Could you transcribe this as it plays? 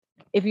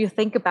if you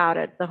think about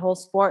it, the whole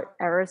sport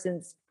ever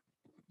since,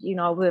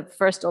 the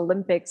first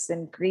Olympics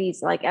in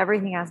Greece, like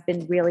everything has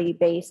been really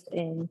based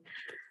in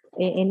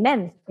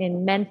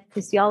men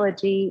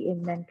physiology,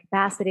 in men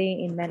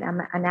capacity, in men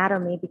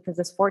anatomy, because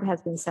the sport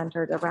has been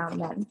centered around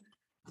men.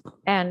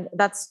 And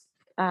that's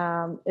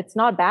it's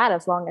not bad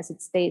as long as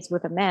it stays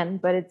with the men,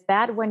 but it's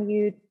bad when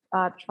you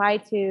try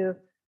to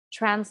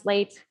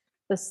translate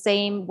the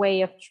same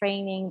way of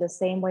training, the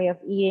same way of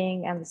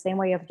eating, and the same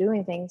way of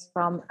doing things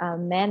from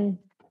men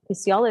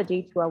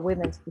physiology to a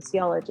women's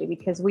physiology,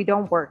 because we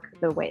don't work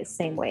the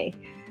same way.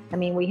 I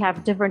mean, we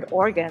have different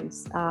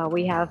organs,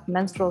 we have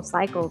menstrual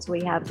cycles,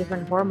 we have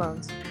different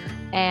hormones,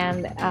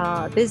 and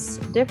these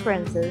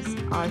differences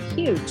are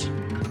huge.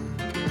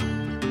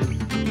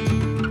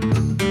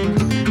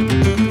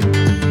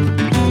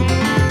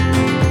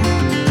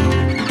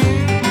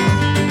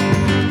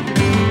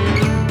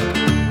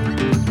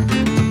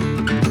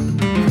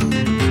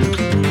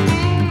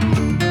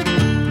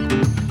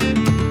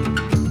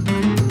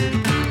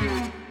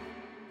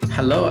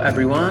 Hello,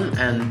 everyone,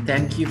 and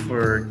thank you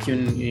for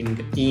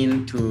tuning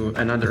in to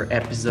another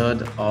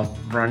episode of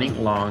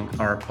Running Long,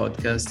 our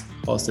podcast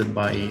hosted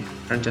by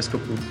Francesco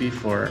Puppi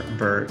for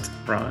Vert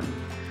Run.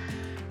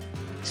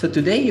 So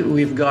today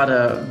we've got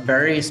a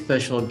very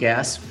special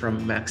guest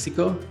from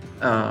Mexico,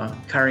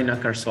 Karina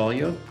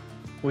Carsolio.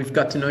 We've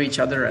got to know each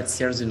other at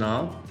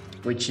Cerzinal,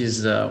 which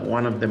is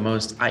one of the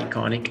most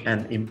iconic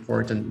and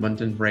important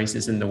mountain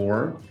races in the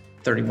world,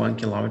 31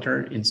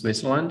 kilometers in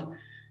Switzerland.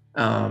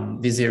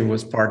 This year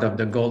was part of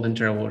the Golden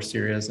Trail World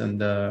Series and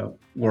the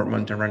World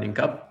Mountain Running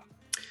Cup.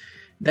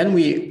 Then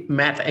we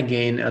met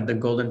again at the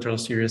Golden Trail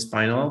Series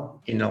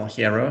final in El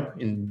Hierro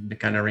in the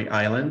Canary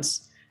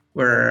Islands,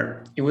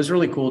 where it was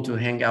really cool to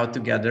hang out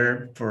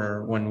together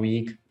for 1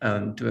 week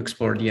and to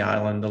explore the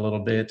island a little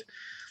bit,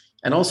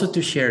 and also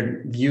to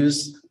share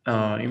views,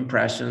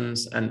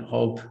 impressions, and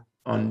hope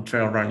on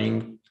trail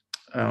running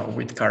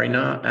with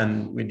Karina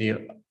and with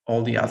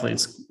all the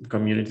athletes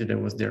community that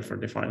was there for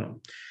the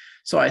final.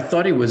 So I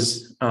thought it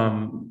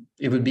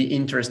would be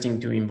interesting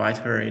to invite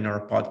her in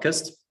our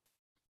podcast,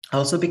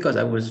 also because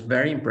I was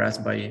very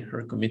impressed by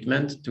her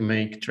commitment to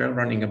make trail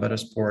running a better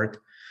sport,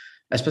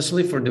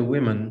 especially for the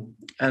women.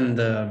 And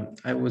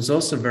I was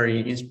also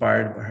very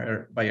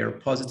inspired by her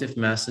positive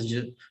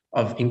message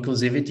of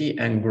inclusivity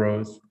and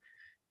growth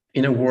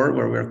in a world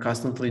where we're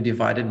constantly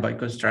divided by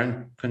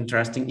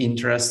contrasting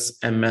interests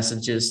and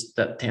messages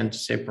that tend to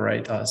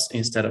separate us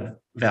instead of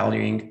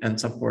valuing and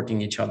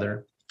supporting each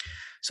other.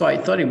 So I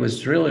thought it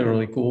was really,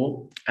 really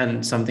cool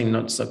and something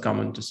not so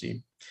common to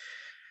see.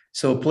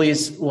 So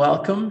please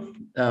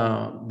welcome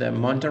the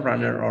mountain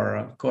runner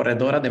or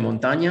corredora de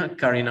montaña,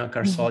 Karina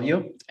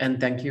Carsolio, and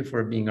thank you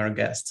for being our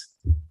guest.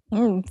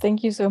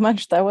 Thank you so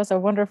much. That was a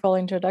wonderful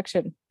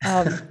introduction.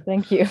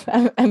 Thank you.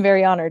 I'm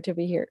very honored to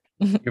be here.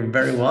 You're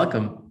very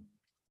welcome.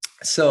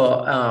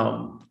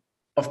 So,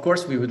 of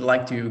course, we would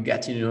like to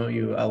get to know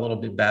you a little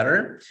bit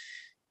better.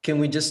 Can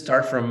we just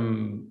start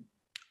from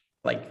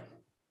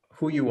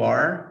who you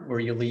are, where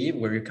you live,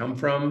 where you come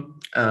from,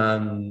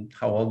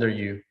 how old are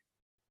you?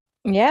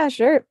 Yeah,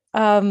 sure.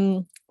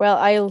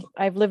 Well,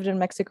 I've lived in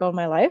Mexico all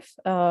my life.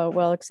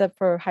 Well, except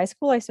for high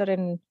school, I studied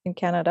in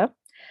Canada.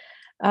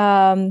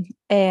 And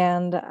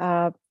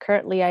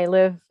currently I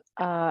live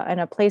in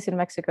a place in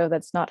Mexico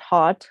that's not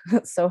hot.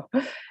 So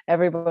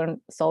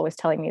everyone is always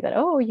telling me that,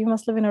 oh, you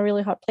must live in a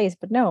really hot place.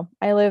 But no,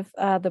 I live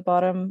at the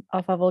bottom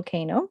of a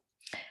volcano.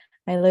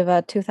 I live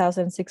at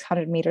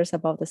 2,600 meters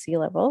above the sea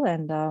level.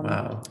 And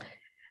Wow.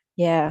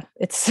 Yeah,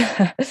 it's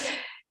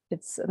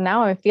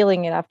now I'm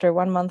feeling it after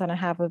 1.5 months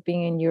of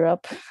being in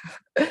Europe.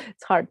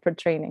 It's hard for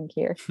training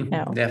here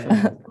now.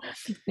 Definitely.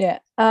 Yeah.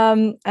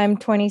 I'm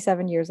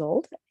 27 years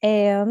old,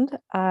 and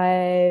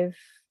I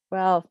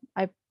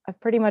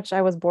pretty much,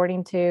 I was born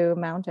into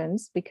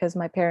mountains because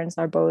my parents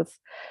are both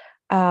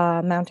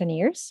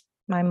mountaineers.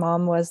 My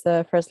mom was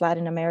the first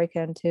Latin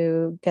American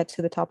to get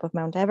to the top of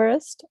Mount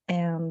Everest,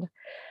 and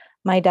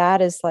my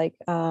dad is like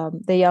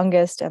the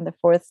youngest and the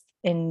fourth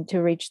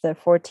to reach the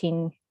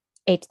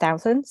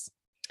 8,000s.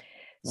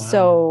 Wow.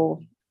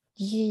 So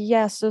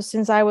yeah, so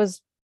since my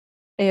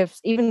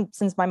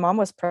mom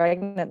was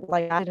pregnant,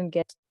 like I didn't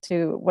get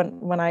to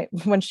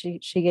when she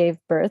gave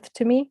birth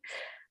to me,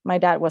 my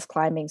dad was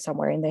climbing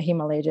somewhere in the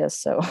Himalayas.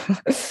 So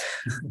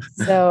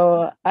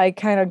so I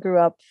kind of grew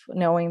up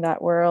knowing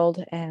that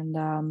world,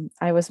 and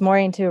I was more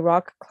into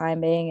rock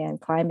climbing and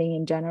climbing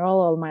in general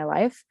all my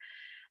life.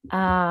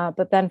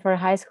 But then for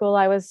high school,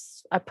 I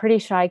was a pretty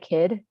shy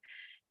kid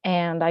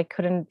and I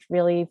couldn't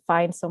really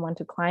find someone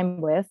to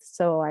climb with.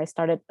 So I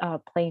started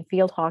playing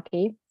field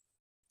hockey.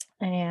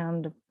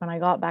 And when I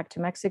got back to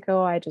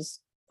Mexico,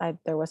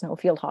 there was no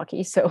field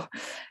hockey. So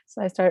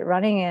I started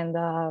running,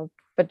 and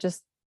but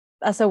just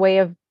as a way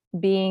of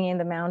being in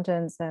the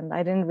mountains. And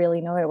I didn't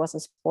really know it was a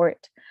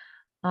sport.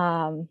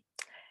 And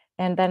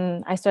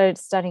then I started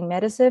studying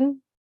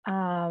medicine.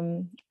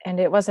 And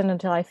it wasn't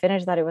until I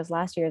finished that, it was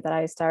last year, that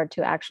I started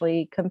to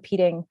actually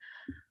competing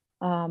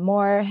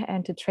more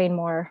and to train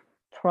more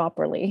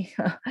properly.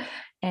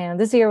 And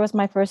this year was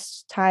my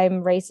first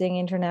time racing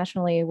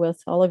internationally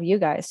with all of you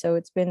guys. So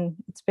it's been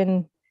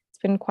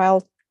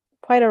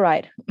quite a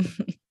ride.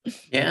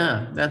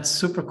 Yeah, that's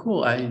super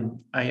cool. I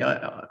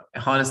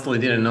honestly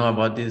didn't know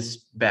about this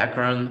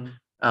background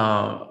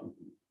about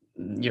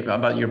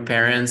your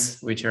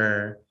parents, which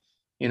are,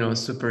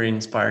 super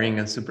inspiring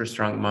and super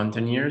strong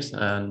mountaineers.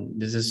 And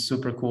this is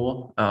super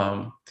cool.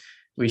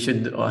 We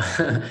should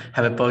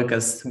have a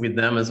podcast with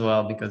them as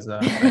well, because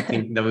I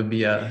think that would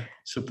be a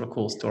super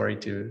cool story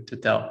to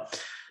tell.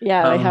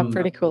 Yeah, they have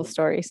pretty cool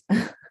stories.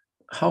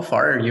 How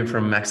far are you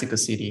from Mexico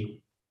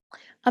City?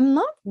 I'm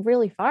not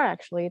really far,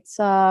 actually. It's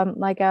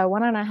like a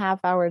 1.5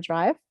 hour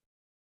drive.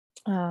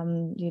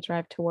 You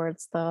drive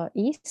towards the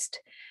east.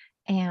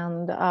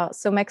 And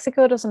so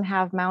Mexico doesn't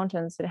have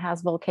mountains, it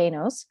has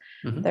volcanoes.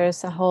 Mhm.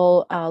 There's a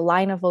whole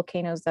line of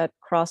volcanoes that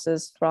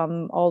crosses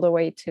from all the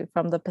way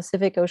from the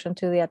Pacific Ocean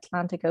to the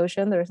Atlantic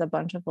Ocean. There's a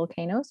bunch of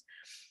volcanoes.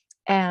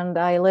 And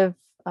I live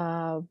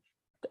at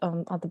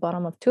the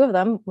bottom of two of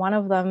them. One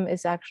of them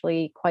is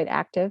actually quite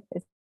active.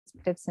 It's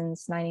active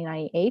since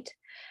 1998.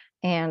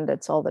 And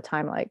it's all the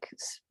time like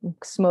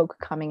smoke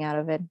coming out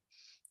of it.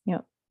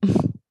 Yeah.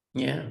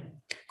 Yeah,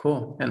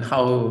 cool. And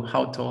how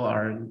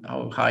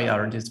high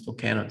are these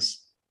volcanoes?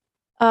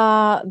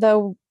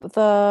 The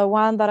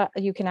one that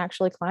you can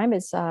actually climb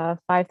is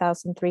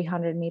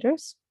 5,300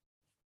 meters,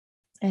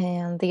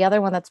 and the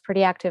other one that's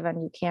pretty active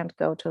and you can't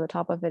go to the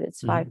top of it,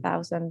 it's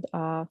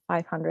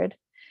 5,500.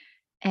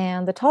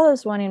 And the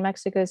tallest one in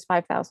Mexico is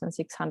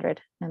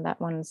 5,600, and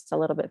that one's a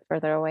little bit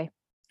further away.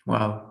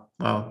 Wow,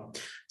 wow.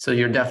 So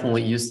you're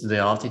definitely used to the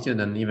altitude,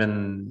 and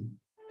even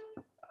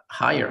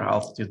higher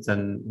altitudes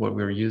than what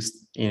we're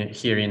used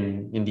here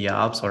in the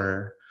Alps,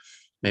 or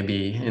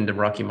maybe in the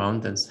Rocky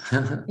Mountains.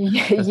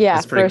 Yeah,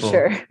 That's pretty for cool.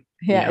 sure.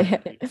 Yeah.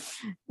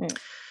 Yeah.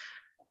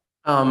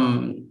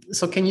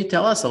 So can you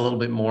tell us a little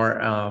bit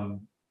more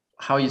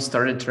how you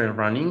started trail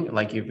running?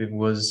 Like if it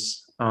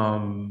was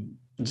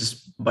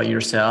just by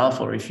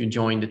yourself, or if you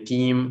joined the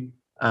team,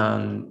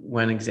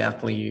 when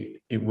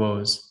exactly it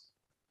was?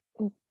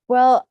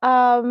 Well,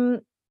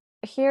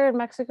 here in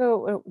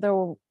Mexico,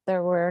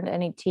 there weren't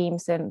any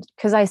teams, and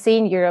because I see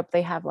in Europe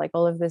they have like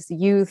all of this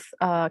youth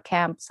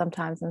camp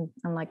sometimes, and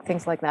like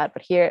things like that,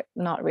 but here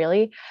not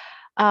really.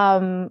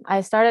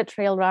 I started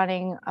trail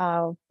running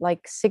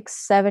like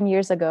 6-7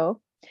 years ago.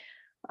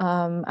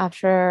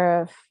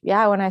 After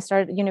when I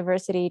started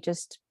university,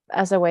 just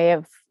as a way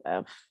of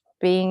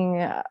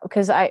being,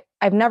 because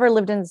I've never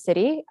lived in the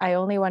city. I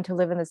only went to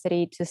live in the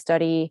city to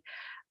study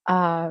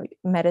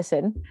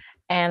medicine.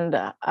 And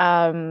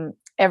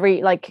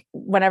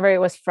whenever it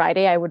was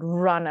Friday, I would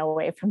run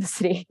away from the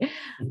city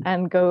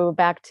and go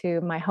back to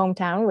my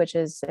hometown, which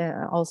is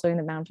also in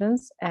the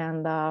mountains.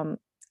 And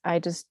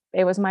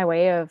it was my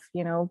way of,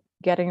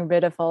 getting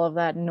rid of all of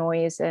that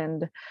noise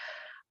and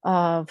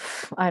I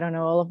don't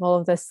know, all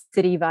of the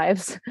city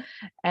vibes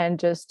and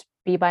just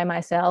be by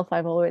myself.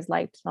 I've always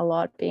liked a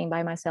lot being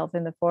by myself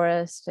in the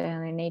forest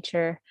and in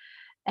nature.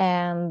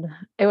 And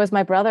it was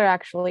my brother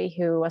actually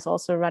who was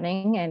also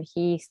running, and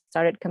he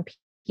started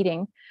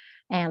competing.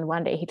 And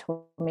one day he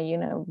told me,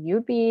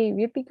 you'd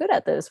be good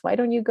at this. Why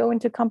don't you go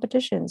into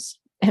competitions?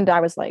 And I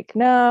was like,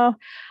 no,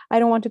 I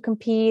don't want to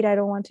compete. I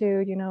don't want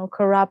to,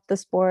 corrupt the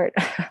sport.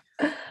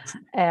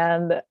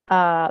 And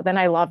then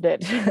I loved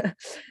it.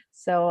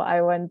 So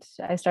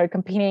I started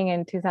competing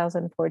in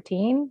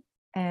 2014.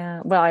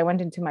 And well, I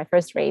went into my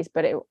first race,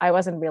 but I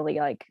wasn't really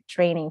like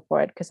training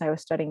for it because I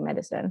was studying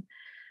medicine.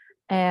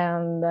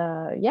 And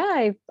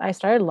I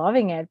started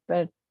loving it.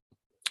 But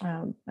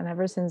and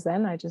ever since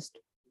then, it's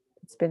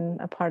been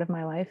a part of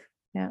my life.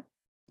 Yeah.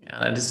 Yeah,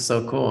 that is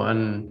so cool.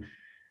 And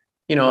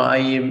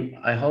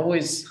I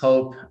always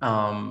hope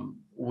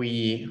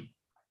we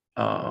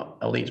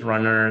elite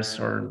runners,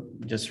 or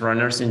just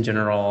runners in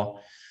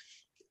general,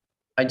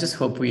 I just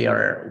hope we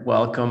are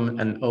welcome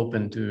and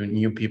open to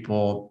new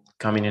people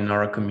coming in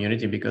our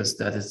community, because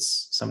that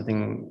is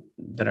something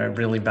that I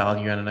really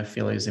value and I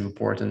feel is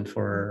important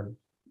for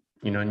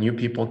new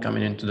people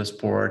coming into the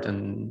sport,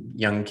 and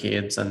young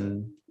kids,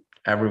 and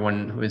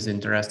everyone who is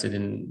interested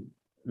in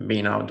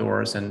being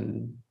outdoors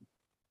and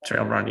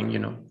trail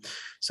running.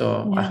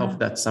 So I hope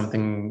that's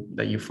something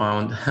that you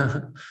found.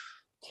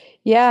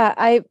 Yeah,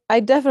 I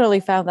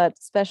definitely found that,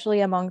 especially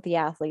among the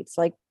athletes.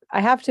 Like,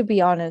 I have to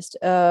be honest,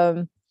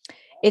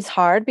 it's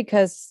hard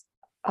because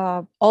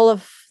all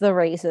of the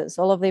races,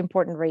 all of the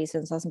important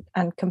races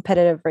and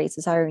competitive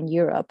races are in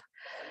Europe.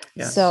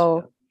 Yes.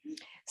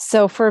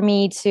 So for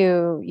me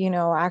to,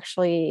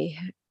 actually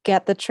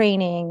get the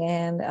training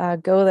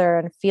and go there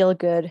and feel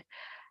good,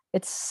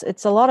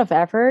 it's a lot of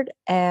effort.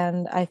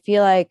 And I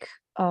feel like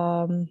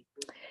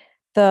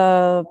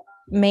the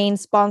main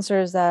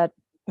sponsors that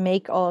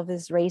make all of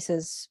these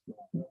races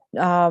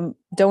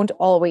don't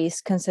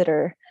always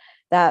consider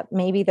that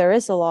maybe there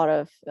is a lot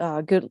of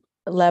good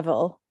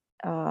level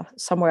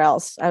somewhere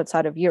else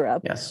outside of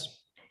Europe. Yes.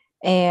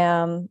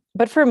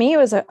 But for me, it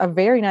was a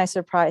very nice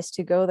surprise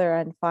to go there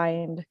and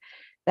find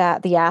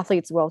that the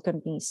athletes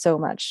welcomed me so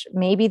much.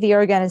 Maybe the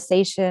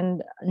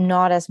organization,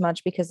 not as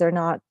much because they're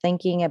not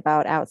thinking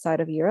about outside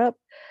of Europe,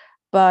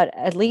 but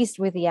at least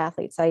with the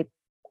athletes, I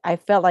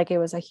felt like it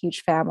was a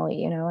huge family,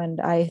 you know,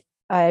 and I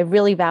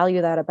really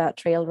value that about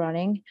trail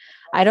running.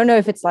 I don't know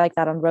if it's like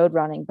that on road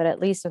running, but at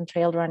least on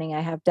trail running,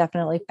 I have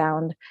definitely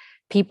found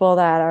people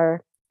that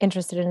are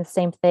interested in the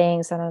same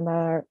things and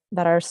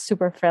that are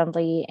super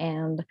friendly.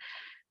 And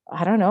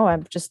I don't know,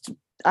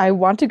 I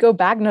want to go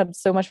back, not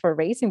so much for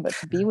racing, but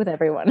to be with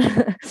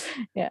everyone.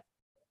 Yeah.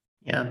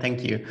 Yeah,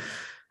 thank you.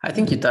 I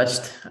think you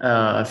touched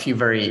a few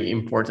very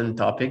important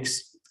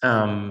topics,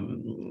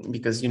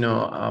 because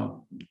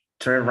trail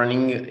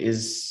running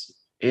is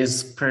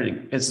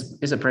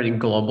a pretty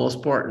global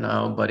sport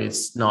now, but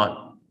it's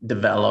not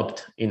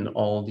developed in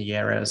all the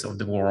areas of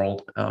the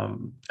world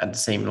at the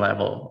same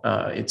level.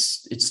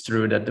 It's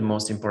true that the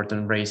most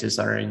important races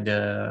are in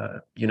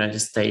the United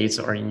States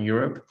or in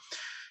Europe,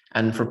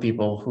 and for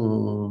people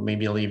who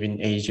maybe live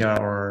in Asia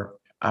or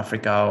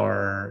Africa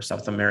or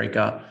South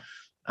America,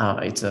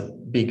 it's a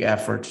big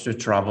effort to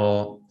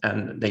travel,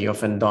 and they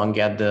often don't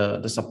get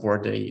the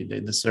support they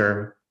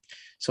deserve.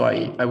 So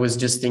I was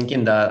just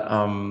thinking that,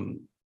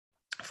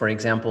 for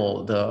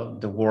example,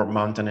 the World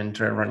Mountain and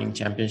Trail Running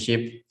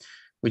Championship,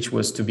 which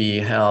was to be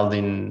held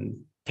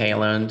in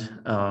Thailand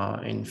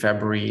in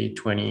February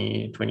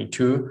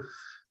 2022,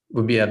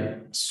 would be a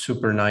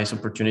super nice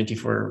opportunity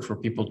for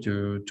people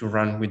to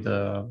run with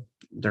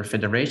their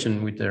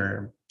federation, with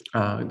the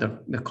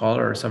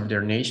colors of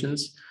their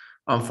nations.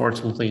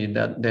 Unfortunately,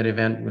 that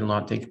event will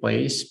not take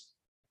place.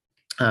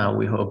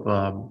 We hope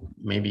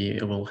maybe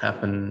it will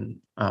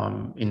happen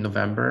in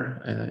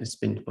November. It's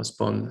been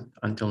postponed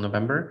until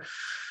November.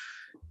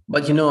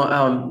 But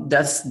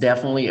that's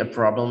definitely a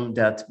problem,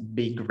 that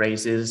big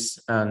races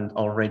and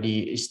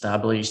already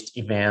established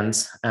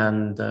events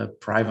and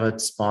private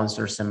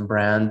sponsors and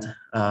brand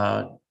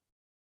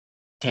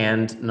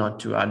tend not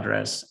to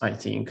address, I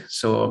think.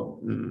 So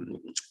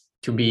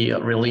to be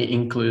really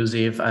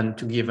inclusive and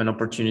to give an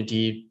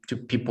opportunity to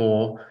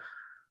people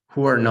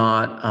who are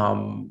not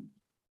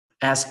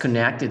as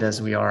connected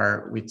as we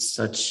are with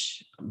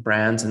such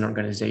brands and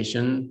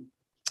organization,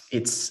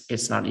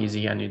 it's not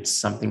easy, and it's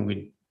something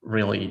we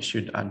really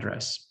should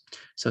address.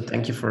 So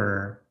thank you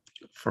for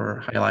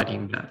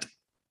highlighting that.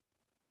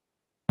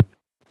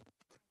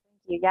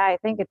 Yeah, I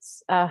think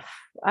it's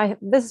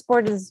this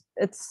sport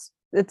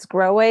it's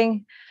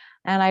growing,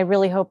 and I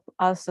really hope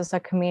us as a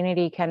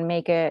community can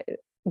make it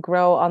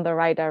grow on the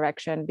right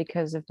direction,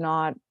 because if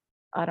not,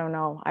 I don't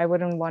know, I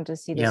wouldn't want to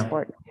see the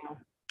sport.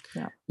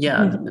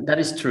 Yeah, that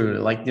is true.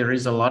 Like, there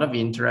is a lot of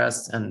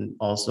interest and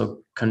also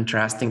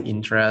contrasting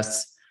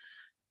interests.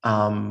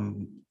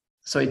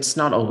 So it's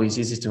not always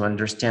easy to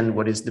understand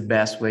what is the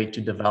best way to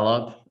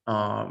develop,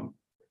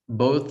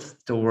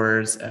 both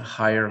towards a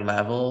higher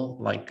level,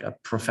 like a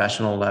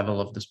professional level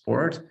of the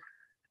sport.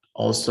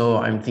 Also,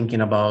 I'm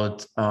thinking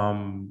about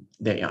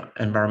the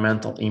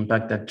environmental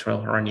impact that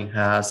trail running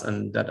has,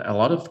 and that a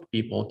lot of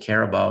people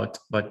care about,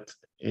 but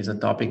is a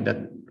topic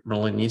that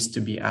really needs to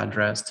be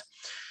addressed.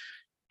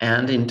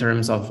 And in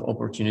terms of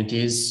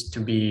opportunities, to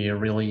be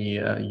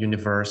really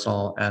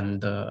universal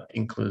and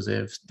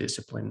inclusive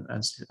discipline,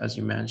 as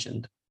you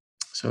mentioned.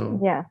 So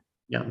yeah,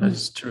 that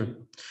is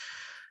true.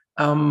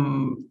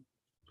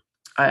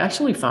 I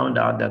actually found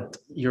out that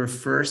your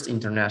first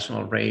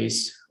international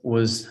race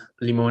was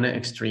Limone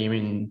Extreme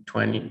in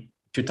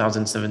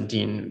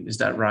 2017. Is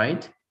that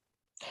right?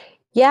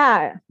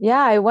 Yeah,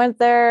 I went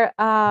there.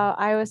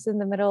 I was in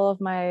the middle of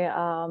my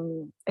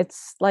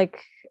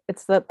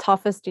it's the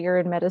toughest year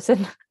in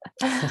medicine.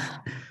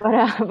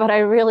 but I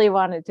really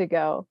wanted to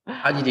go.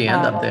 How did you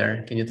end up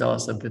there? Can you tell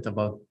us a bit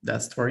about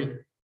that story?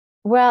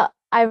 Well,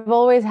 I've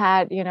always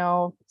had,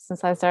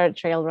 since I started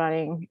trail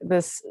running,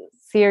 this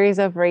series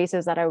of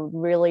races that I would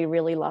really,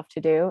 really love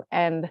to do.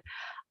 And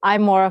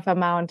I'm more of a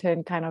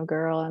mountain kind of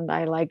girl, and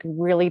I like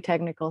really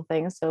technical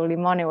things. So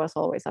Limone was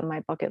always on my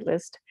bucket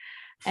list.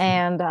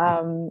 And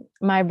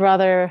my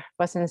brother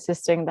was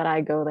insisting that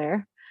I go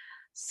there.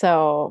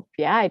 So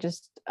yeah,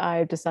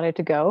 I decided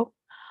to go.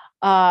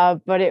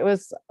 But it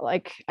was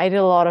like I did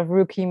a lot of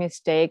rookie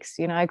mistakes.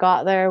 I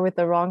got there with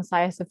the wrong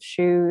size of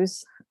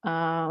shoes.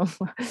 I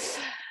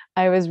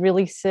was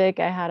really sick.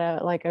 I had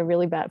a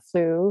really bad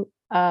flu.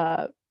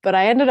 But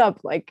I ended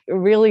up like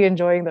really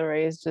enjoying the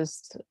race.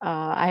 Just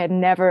I had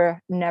never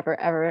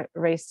ever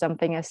raced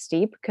something as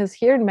steep, because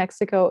here in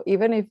Mexico,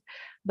 even if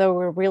though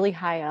we're really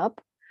high up,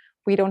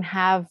 we don't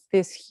have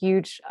this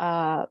huge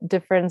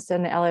difference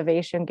in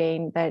elevation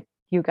gain that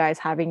you guys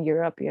have in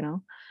Europe,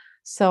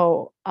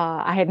 So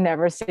I had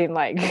never seen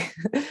like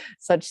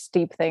such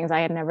steep things.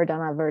 I had never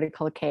done a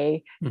vertical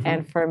K. Mm-hmm.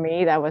 And for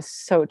me, that was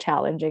so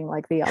challenging,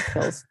 like the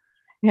uphills.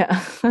 Yeah.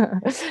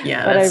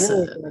 Yeah,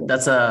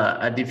 that's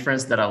a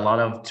difference that a lot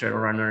of trail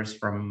runners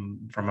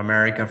from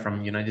America,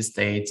 from United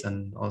States,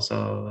 and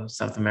also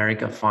South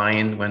America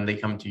find when they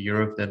come to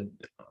Europe, that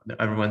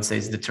everyone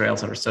says the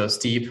trails are so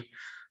steep.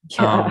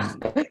 Yeah.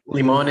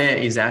 Limone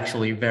is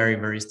actually very,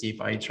 very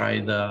steep. I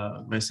tried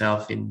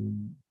myself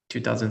in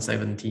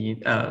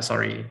 2017,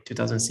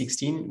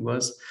 2016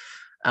 was,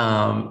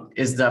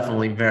 is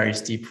definitely very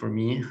steep for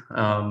me.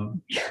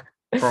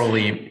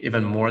 Probably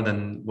even more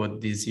than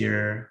what this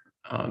year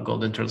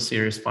Golden Trail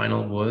Series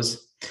final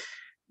was.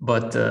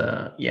 But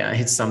yeah,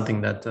 it's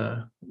something that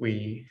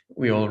we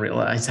all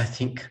realize, I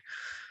think.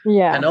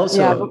 And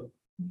also,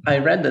 I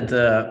read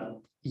that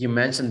you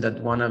mentioned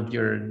that one of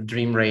your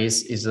dream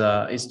race is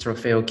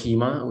Trofeo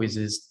Kima, which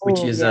is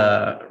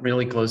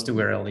really close to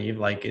where I live.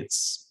 Like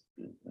it's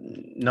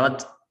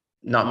not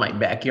my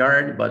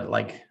backyard, but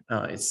like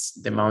it's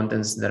the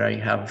mountains that I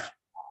have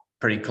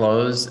pretty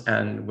close,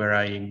 and where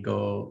I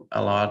go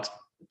a lot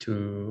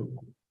to,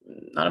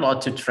 not a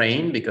lot to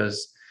train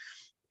because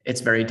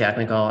it's very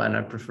technical and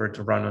I prefer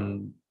to run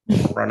on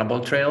more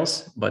runnable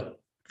trails, but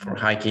for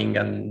hiking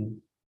and,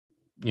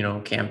 you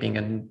know, camping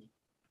and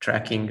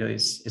trekking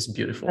is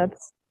beautiful.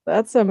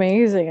 That's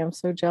amazing. I'm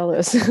so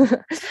jealous.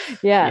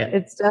 Yeah,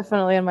 it's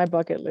definitely on my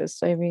bucket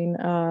list. I mean,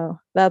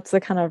 that's the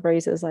kind of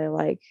races I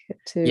like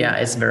to. Yeah,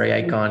 it's very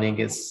iconic.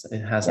 It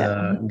has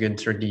a good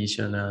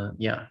tradition.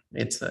 Yeah,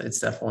 it's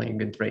definitely a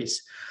good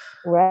race.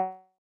 Right.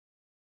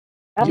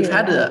 You've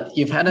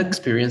had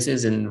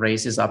experiences in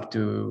races up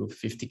to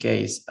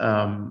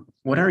 50Ks.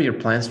 What are your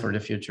plans for the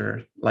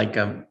future? Like,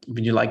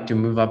 would you like to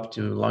move up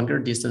to longer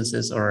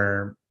distances,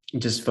 or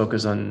just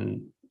focus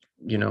on,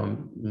 you know,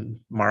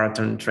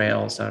 marathon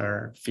trails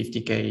or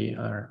 50K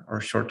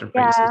or shorter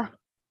races?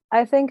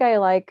 I think I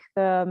like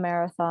the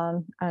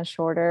marathon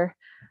shorter,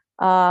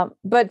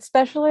 but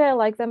especially I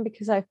like them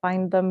because I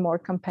find them more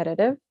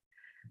competitive.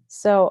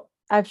 So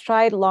I've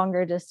tried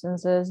longer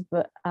distances,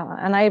 but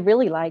and I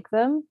really like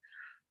them.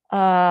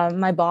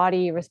 My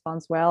body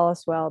responds well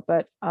as well,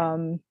 but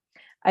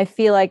I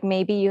feel like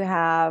maybe you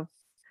have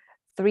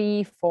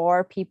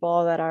 3-4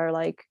 people that are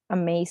like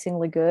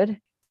amazingly good,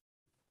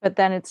 but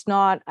then it's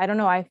not, I don't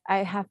know, I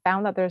have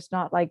found that there's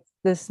not like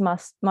this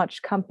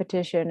much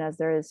competition as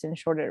there is in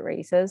shorter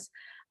races,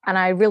 and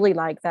I really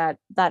like that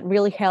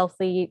really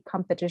healthy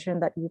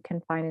competition that you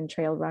can find in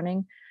trail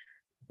running,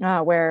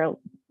 where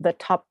the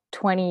top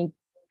 20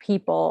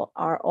 people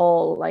are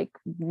all like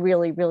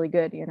really really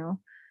good, you know.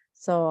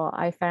 So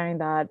I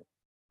find that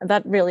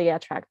really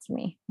attracts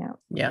me.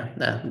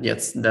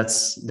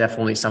 That's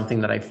definitely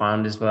something that I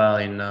found as well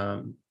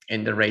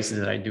in the races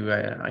that I do.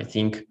 I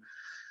think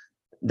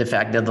the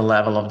fact that the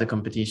level of the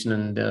competition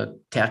and the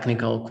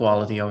technical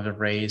quality of the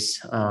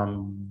race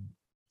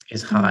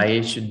is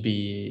high should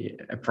be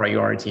a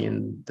priority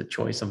in the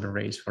choice of the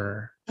race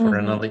for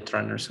an elite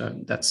runner. So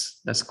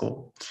that's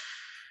cool.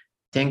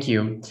 Thank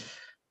you.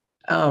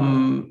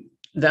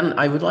 Then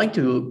I would like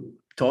to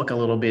talk a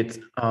little bit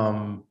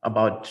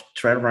about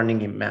trail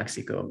running in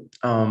Mexico.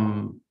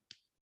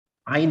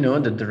 I know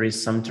that there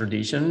is some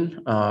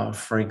tradition,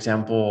 for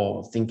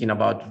example, thinking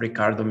about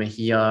Ricardo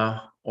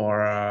Mejia, or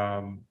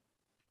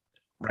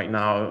right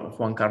now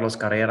Juan Carlos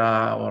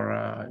Carrera,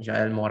 or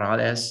Jael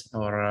Morales,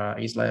 or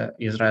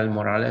Israel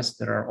Morales.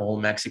 There are all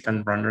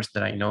Mexican runners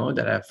that I know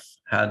that have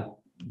had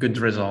good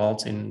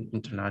results in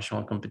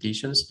international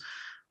competitions.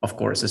 Of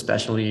course,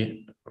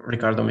 especially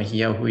Ricardo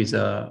Mejia, who is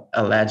a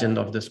legend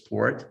of the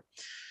sport.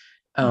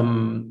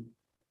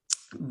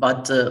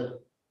 But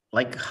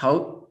like,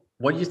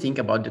 what do you think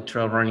about the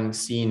trail running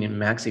scene in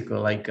Mexico?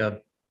 Like, are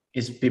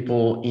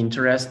people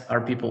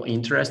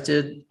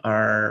interested?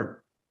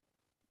 Are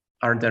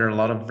there a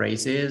lot of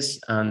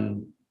races?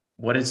 And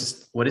what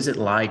is it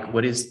like?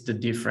 What is the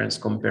difference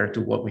compared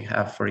to what we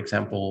have, for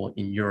example,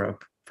 in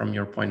Europe, from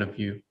your point of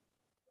view?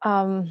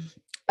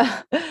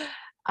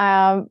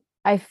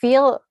 I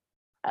feel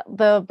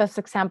the best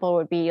example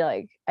would be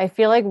like, I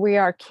feel like we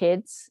are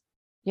kids,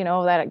 you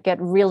know, that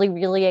get really,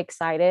 really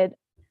excited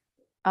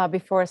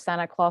before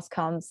Santa Claus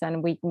comes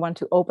and we want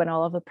to open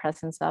all of the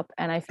presents up.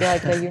 And I feel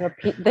like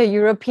the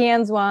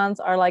Europeans ones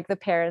are like the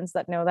parents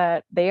that know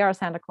that they are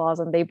Santa Claus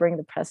and they bring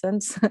the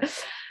presents.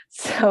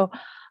 So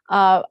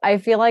I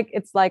feel like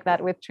it's like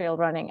that with trail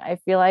running. I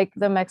feel like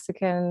the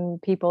Mexican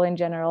people in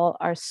general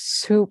are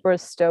super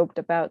stoked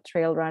about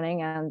trail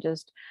running,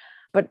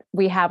 but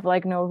we have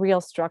like no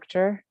real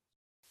structure.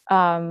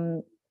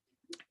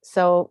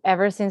 So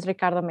ever since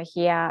Ricardo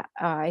Mejia,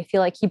 I feel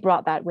like he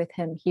brought that with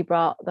him. He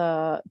brought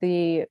the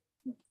you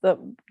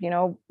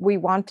know, we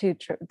want to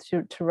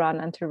run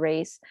and to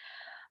race,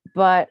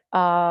 but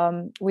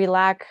we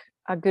lack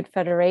a good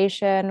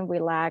federation. We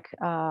lack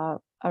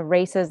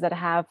races that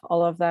have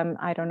all of them.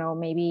 I don't know,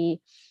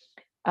 maybe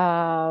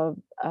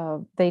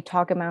they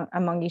talk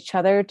among each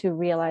other to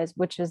realize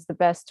which is the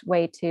best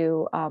way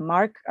to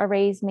mark a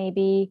race,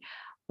 maybe.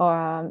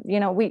 You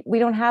know, we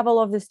don't have all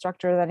of the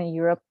structure that in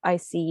Europe. I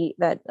see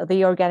that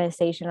the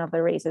organization of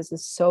the races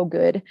is so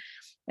good,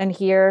 and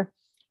here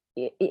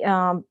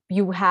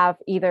you have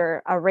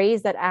either a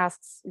race that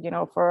asks, you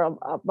know, for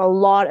a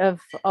lot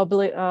of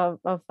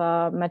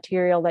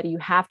material that you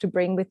have to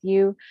bring with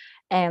you,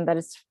 and that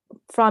is,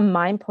 from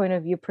my point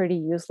of view, pretty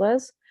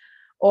useless.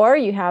 Or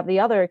you have the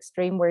other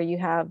extreme where you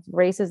have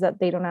races that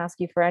they don't ask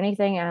you for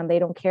anything and they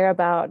don't care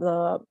about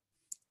the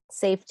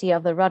safety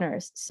of the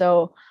runners.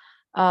 So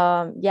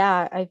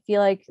Yeah, I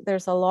feel like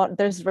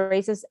there's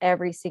races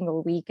every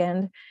single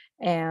weekend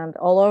and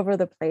all over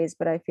the place,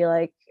 but I feel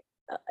like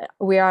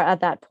we are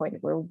at that point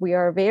where we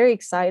are very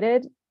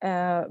excited,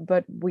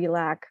 but we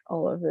lack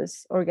all of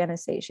this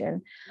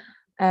organization.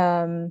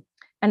 um,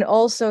 and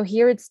also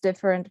here it's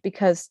different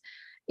because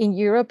in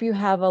Europe you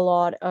have a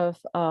lot of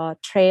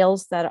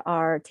trails that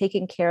are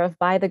taken care of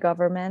by the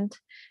government,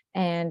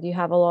 and you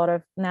have a lot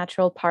of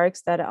natural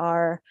parks that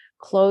are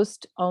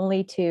closed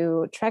only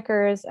to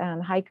trekkers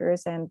and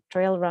hikers and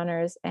trail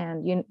runners,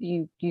 and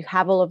you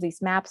have all of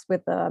these maps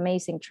with the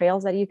amazing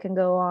trails that you can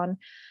go on,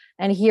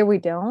 and here we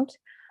don't.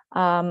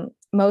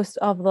 Most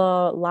of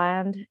the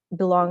land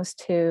belongs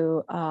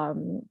to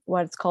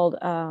what's called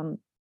an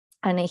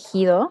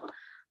ejido.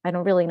 I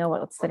don't really know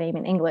what's the name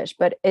in English,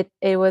 but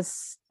it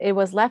was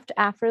left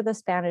after the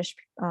Spanish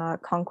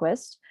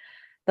conquest.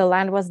 The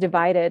land was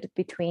divided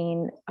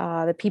between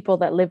the people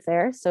that live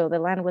there. So the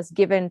land was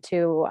given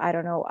to, I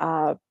don't know,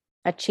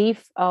 a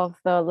chief of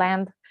the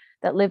land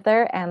that lived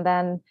there, and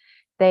then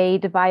they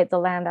divide the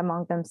land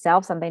among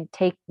themselves, and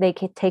they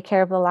take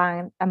care of the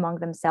land among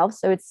themselves.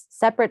 So it's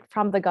separate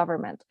from the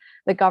government.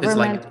 The It's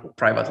government, like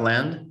private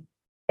land.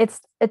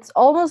 it's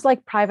almost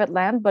like private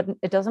land, but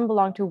it doesn't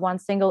belong to one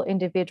single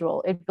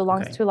individual. It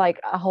belongs Okay. to like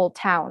a whole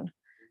town.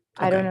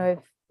 I don't Okay.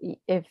 know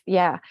if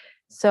yeah.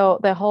 So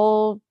the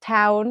whole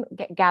town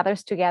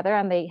gathers together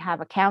and they have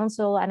a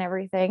council and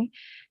everything.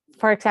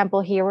 For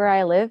example, here where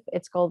I live,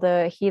 it's called the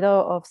Ejido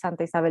of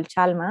Santa Isabel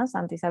Chalma.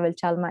 Santa Isabel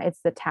Chalma,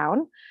 it's the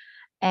town,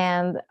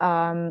 and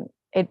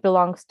it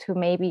belongs to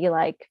maybe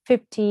like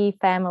 50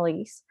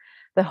 families,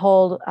 the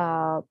whole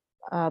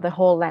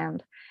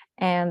land,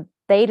 and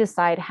they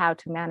decide how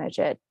to manage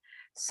it.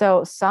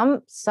 So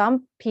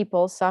some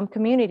people, some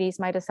communities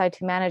might decide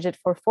to manage it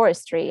for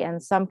forestry,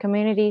 and some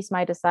communities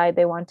might decide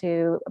they want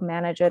to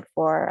manage it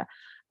for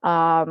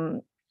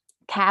um,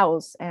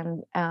 cows,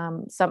 and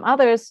some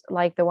others,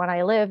 like the one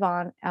I live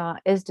on,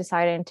 is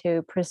deciding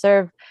to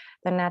preserve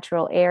the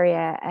natural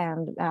area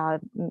and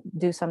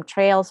do some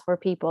trails for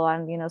people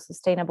and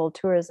sustainable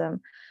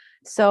tourism.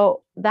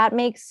 So that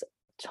makes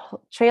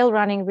trail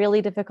running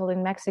really difficult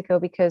in Mexico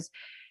because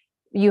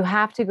you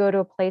have to go to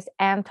a place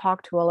and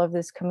talk to all of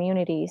these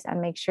communities and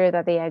make sure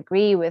that they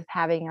agree with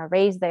having a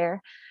race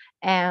there.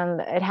 And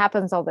it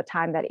happens all the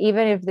time that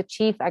even if the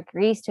chief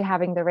agrees to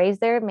having the race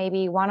there,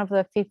 maybe one of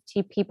the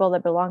 50 people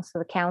that belongs to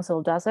the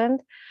council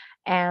doesn't,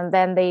 and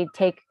then they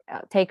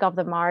take off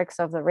the marks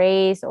of the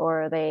race,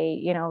 or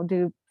they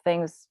do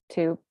things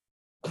to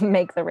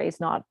make the race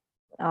not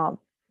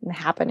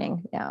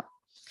happening. Yeah.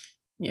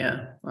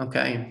 Yeah.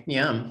 Okay.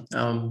 Yeah.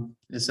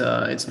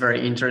 It's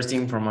very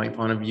interesting from my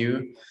point of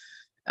view.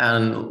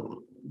 And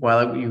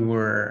while you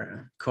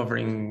were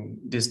covering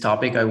this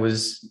topic, I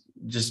was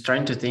just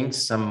trying to think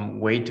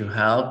some way to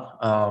help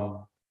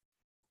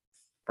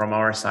from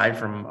our side,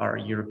 from our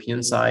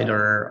European side,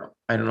 or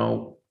I don't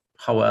know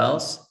how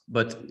else,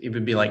 but it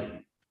would be like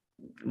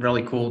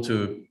really cool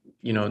to,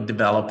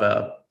 develop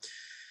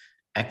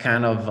a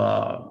kind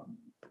of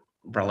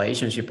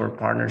relationship or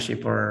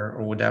partnership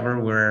or whatever,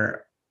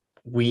 where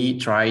we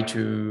try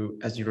to,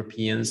 as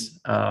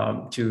Europeans,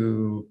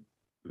 to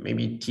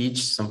maybe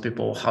teach some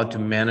people how to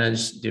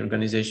manage the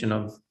organization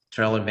of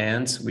trail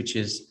events, which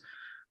is,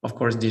 of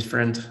course,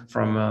 different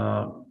from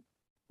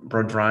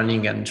road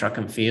running and track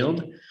and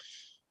field,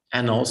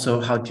 and also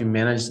how to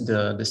manage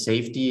the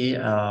safety,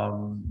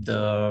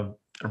 the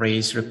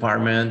race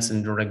requirements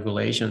and the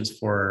regulations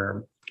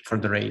for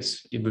the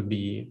race. It would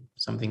be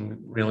something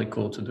really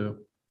cool to do.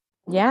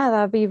 Yeah,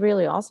 that'd be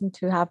really awesome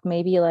to have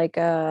maybe like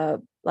a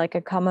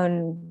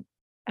common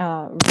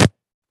uh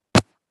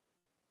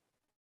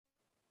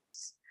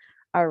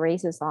our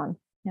races on.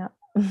 Yeah.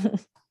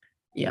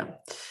 Yeah.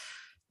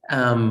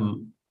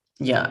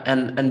 Yeah,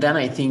 and then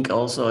I think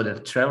also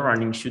that trail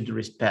running should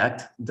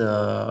respect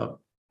their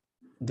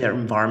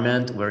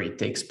environment where it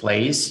takes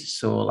place.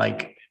 So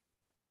like,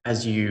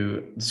 as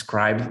you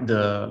described,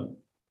 the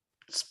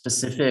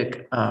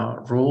specific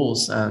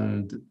rules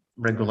and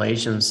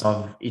regulations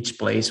of each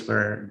place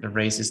where the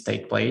races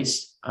take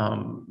place,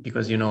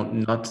 because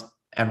not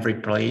every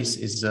place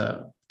is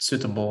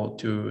suitable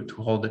to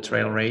hold the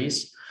trail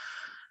race.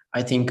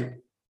 I think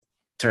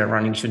trail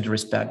running should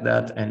respect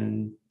that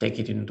and take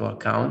it into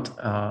account.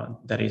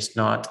 That is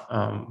not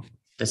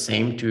the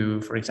same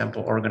to, for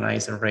example,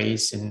 organize a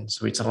race in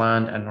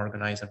Switzerland and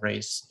organize a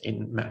race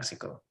in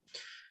Mexico.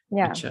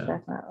 Yeah,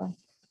 definitely.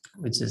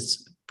 Which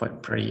is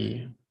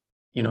pretty,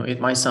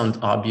 it might sound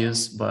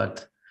obvious,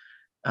 but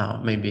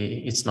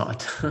maybe it's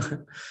not.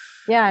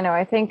 Yeah, I know.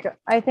 I think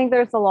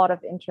there's a lot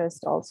of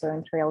interest also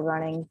in trail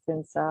running,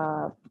 since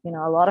a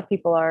lot of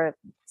people are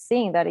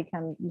seeing that you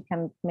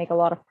can make a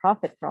lot of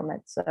profit from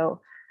it.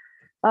 So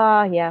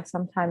yeah,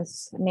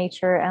 sometimes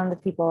nature and the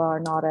people are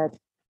not at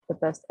the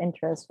best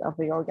interest of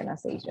the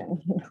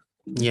organization.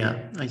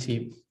 Yeah, I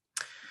see.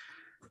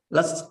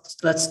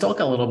 Let's talk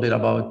a little bit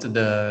about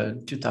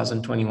the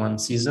 2021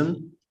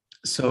 season.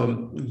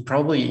 So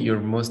probably your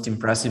most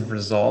impressive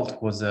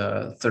result was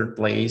a third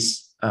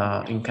place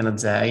in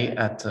Canada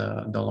at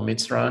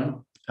Dolomites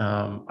Run.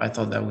 I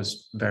thought that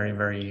was very,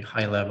 very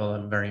high level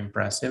and very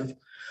impressive.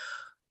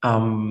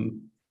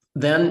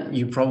 Then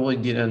you probably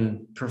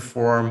didn't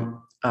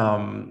perform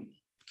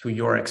to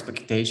your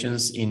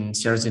expectations in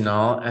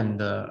Sierre-Zinal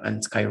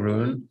and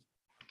Skyroon.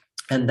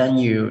 And then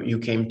you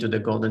came to the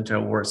Golden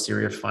Trail World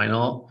Series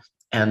final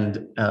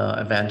and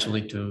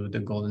eventually to the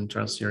Golden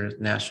Trail Series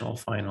national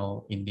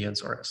final in the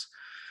Azores.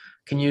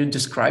 Can you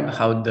describe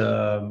how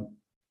the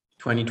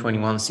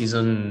 2021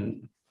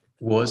 season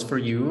was for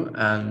you,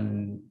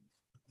 and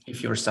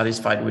if you're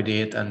satisfied with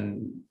it,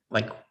 and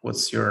like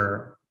what's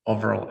your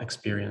overall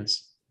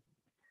experience?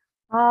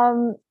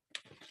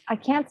 I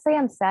can't say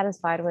I'm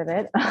satisfied with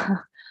it,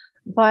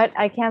 but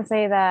I can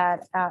say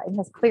that it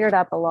has cleared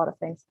up a lot of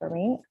things for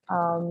me.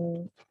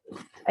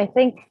 I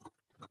think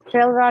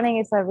trail running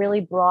is a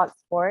really broad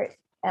sport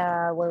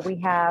where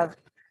we have,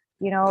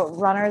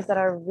 runners that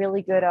are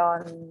really good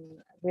on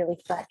really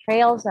flat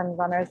trails and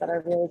runners that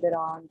are really good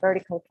on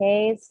vertical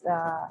Ks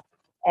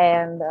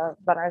and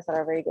runners that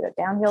are very good at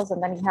downhills.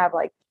 And then you have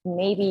like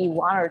maybe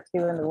one or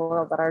two in the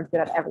world that are good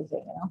at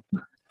everything,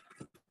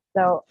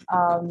 So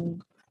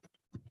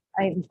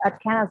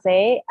at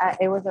Canazei,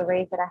 it was a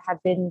race that I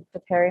had been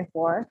preparing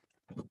for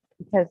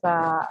because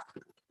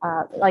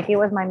it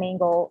was my main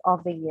goal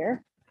of the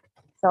year.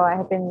 So I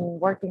had been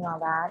working on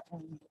that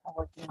and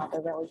working on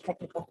the really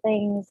technical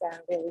things and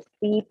really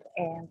steep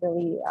and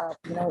really,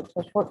 it's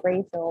a short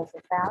race, so also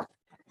fast.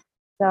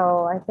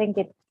 So I think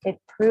it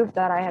proved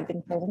that I had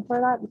been training for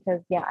that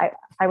because,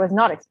 I was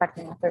not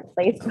expecting a third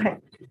place,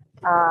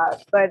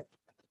 but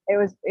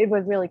it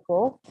was really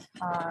cool.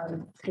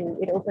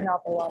 It opened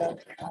up a lot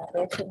of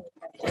doors to me.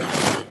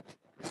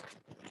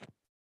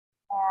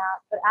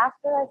 But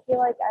after, I feel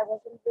like I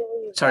wasn't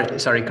really.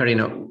 Sorry,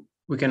 Karina,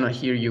 we cannot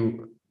hear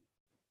you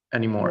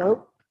anymore.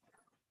 Hello?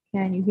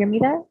 Can you hear me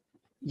there?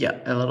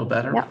 Yeah, a little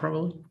better,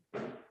 probably.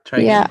 Try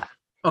again. Again.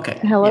 Okay.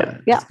 Hello. Yeah,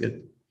 that's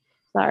good.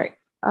 Sorry.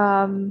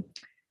 Well,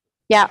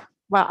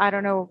 I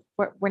don't know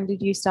when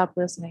did you stop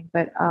listening,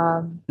 but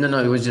No,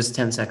 it was just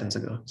 10 seconds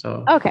ago.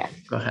 So okay.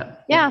 Go ahead.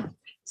 Yeah.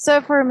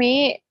 So for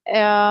me,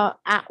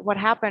 what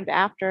happened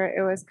after,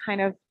 it was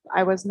kind of,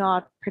 I was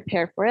not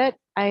prepared for it.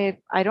 I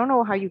don't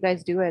know how you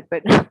guys do it,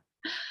 but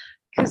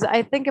because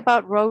I think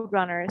about road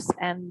runners,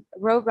 and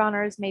road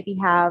runners maybe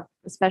have,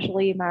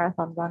 especially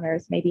marathon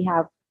runners, maybe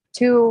have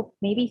 2,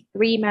 maybe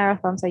 3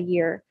 marathons a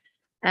year,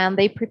 and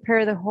they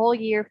prepare the whole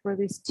year for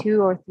these 2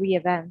 or 3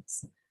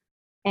 events.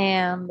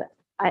 And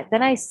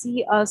then I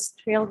see us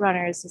trail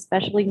runners,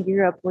 especially in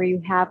Europe, where you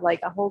have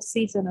like a whole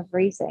season of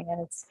racing,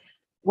 and it's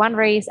one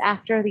race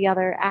after the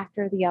other,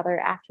 after the other,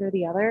 after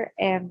the other.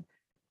 And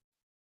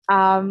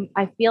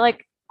I feel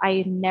like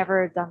I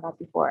never done that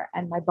before,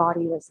 and my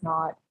body was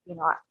not,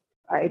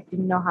 I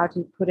didn't know how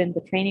to put in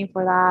the training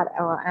for that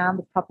and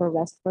the proper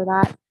rest for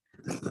that.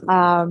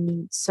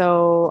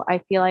 So I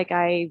feel like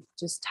I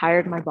just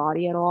tired my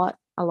body a lot,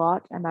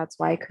 and that's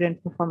why I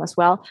couldn't perform as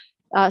well.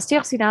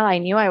 Sierre-Zinal, I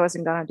knew I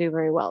wasn't gonna do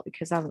very well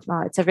because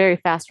it's a very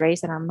fast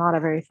race, and I'm not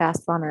a very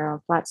fast runner on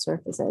flat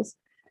surfaces.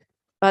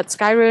 But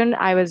Skyroon,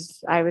 I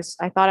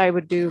thought I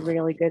would do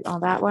really good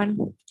on that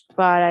one,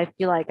 but I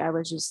feel like I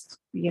was just,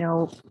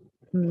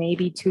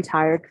 maybe too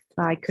tired.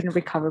 I couldn't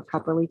recover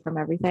properly from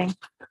everything.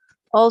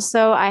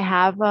 Also, I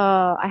have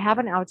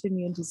an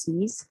autoimmune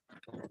disease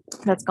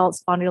that's called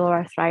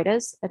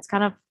spondyloarthritis. It's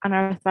kind of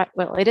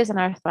it is an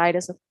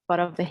arthritis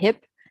of the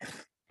hip,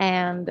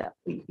 and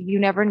you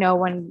never know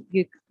when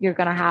you're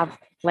gonna have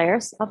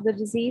flares of the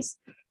disease.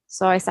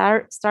 So I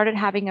started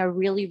having a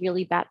really,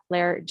 really bad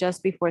flare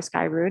just before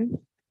Skyroon.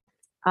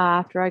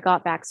 After I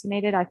got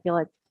vaccinated, I feel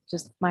like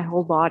just my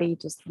whole body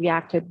just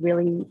reacted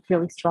really,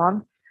 really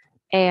strong.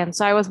 And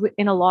so I was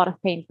in a lot of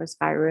pain for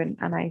Skyroon,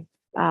 and I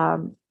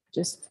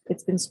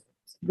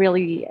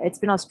it's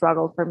been a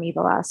struggle for me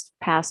the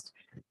past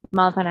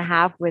month and a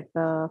half with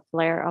the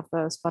flare of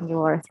the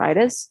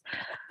spondyloarthritis.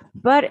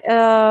 But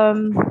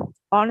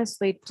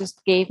honestly, it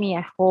just gave me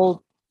a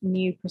whole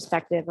new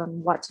perspective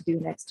on what to do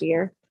next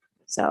year.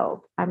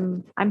 So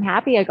I'm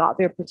happy I got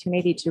the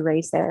opportunity to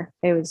race there.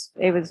 It was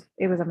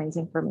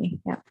amazing for me.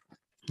 Yeah.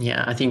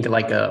 Yeah, I think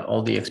like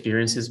all the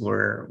experiences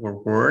were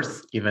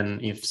worth, even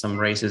if some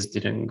races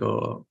didn't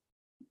go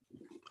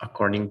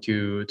according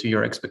to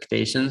your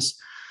expectations.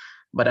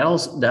 But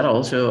that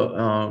also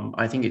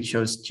I think it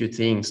shows 2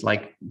 things,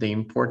 like the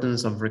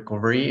importance of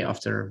recovery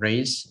after a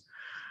race,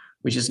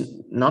 which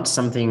is not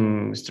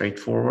something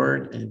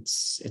straightforward.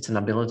 It's an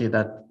ability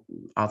that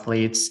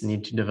athletes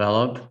need to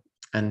develop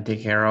and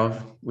take care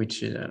of,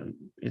 which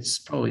it's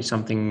probably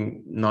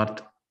something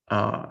not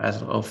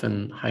as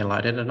often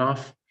highlighted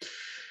enough.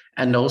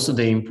 And also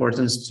the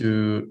importance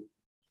to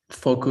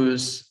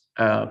focus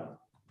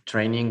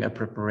training, a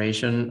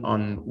preparation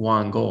on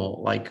one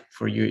goal. Like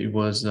for you, it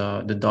was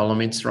the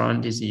Dolomites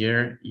run this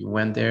year. You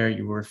went there,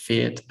 you were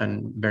fit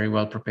and very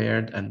well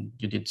prepared, and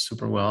you did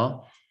super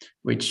well,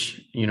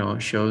 which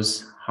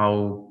shows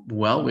how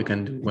well we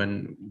can do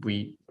when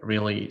we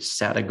really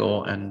set a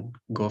goal and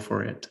go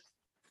for it.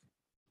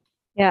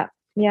 Yeah,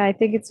 I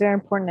think it's very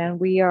important, and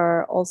we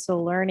are also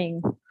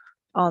learning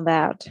on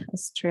that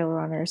as trail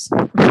runners.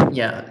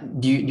 Yeah.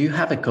 Do you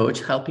have a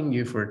coach helping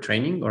you for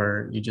training,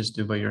 or you just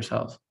do by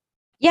yourself?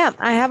 Yeah,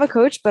 I have a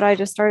coach, but I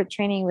just started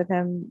training with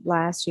him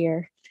last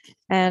year.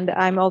 And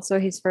I'm also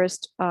his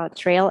first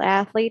trail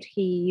athlete.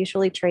 He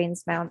usually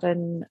trains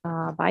mountain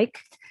bike.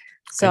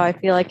 So Okay. I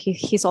feel like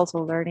he's also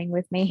learning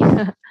with me.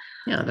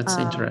 Yeah, that's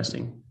um,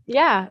 interesting.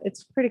 yeah,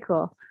 it's pretty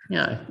cool.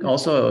 Yeah.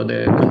 Also,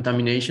 the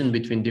contamination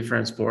between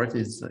different sports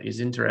is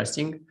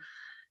interesting,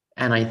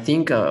 and I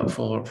think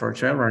for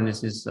trail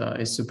runners is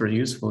super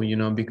useful.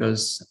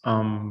 Because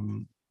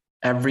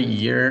every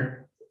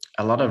year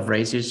a lot of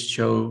races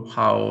show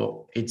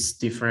how it's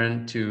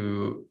different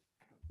to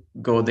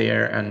go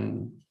there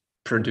and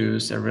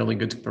produce a really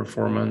good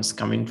performance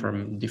coming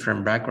from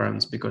different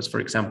backgrounds. Because, for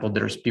example,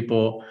 there's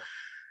people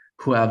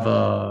who have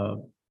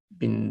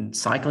been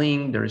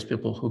cycling, there's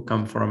people who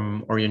come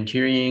from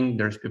orienteering,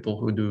 there's people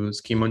who do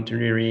ski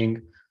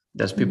mountaineering,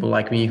 there's people Mhm.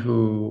 like me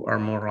who are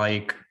more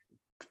like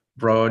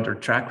road or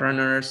track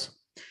runners.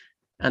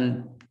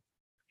 And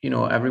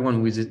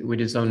everyone with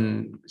his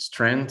own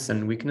strengths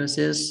and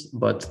weaknesses,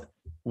 but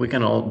we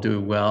can all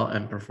do well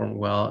and perform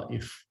well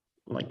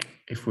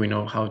if we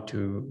know how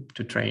to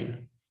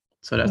train.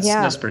 So that's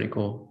Yeah, pretty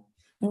cool.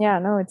 yeah,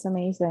 no, it's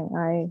amazing.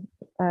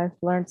 I've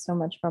learned so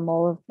much from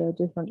all of the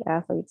different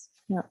athletes.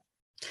 Yeah.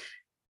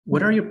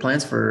 What are your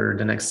plans for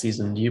the next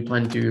season? Do you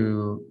plan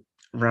to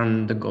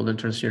run the Golden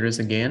Trail Series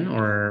again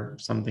or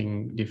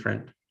something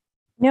different?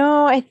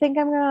 No, I think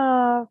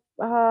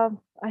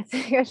I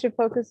think I should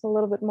focus a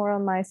little bit more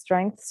on my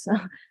strengths,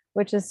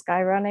 which is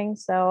sky running.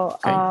 So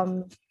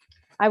Okay.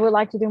 I would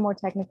like to do more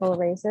technical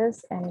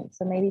races, and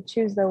so maybe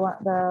choose the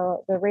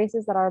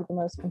races that are the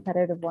most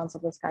competitive ones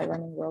of the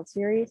Skyrunning World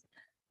Series.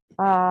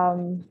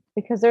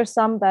 Because there's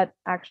some that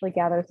actually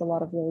gathers a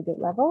lot of really good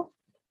level.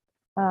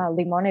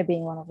 Limone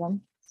being one of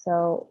them.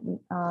 So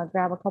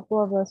grab a couple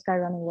of the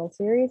Skyrunning World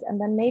Series, and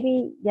then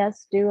maybe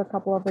yes, do a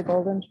couple of the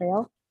Golden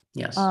Trail,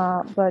 Yes.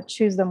 but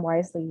choose them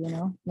wisely.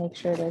 Make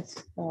sure I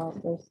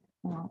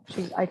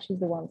choose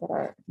the ones that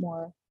are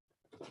more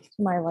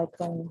to my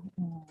liking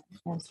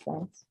and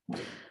strengths.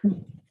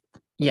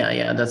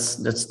 Yeah,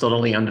 that's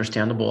totally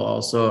understandable.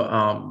 Also,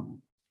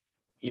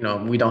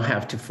 we don't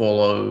have to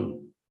follow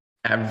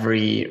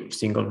every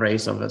single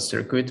race of a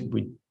circuit.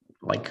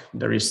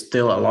 There is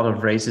still a lot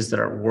of races that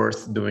are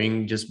worth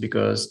doing just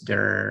because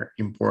they're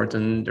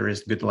important, there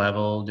is good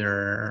level,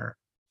 they're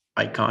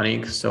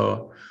iconic.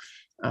 So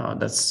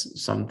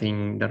that's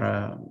something that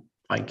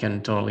I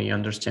can totally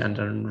understand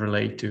and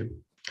relate to.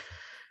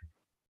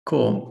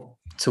 Cool.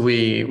 So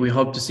we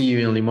hope to see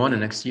you in Limona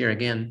next year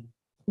again.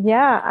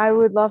 Yeah, I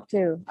would love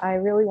to. I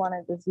really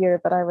wanted this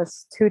year, but I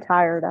was too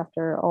tired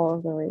after all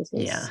of the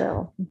races. Yeah,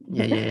 So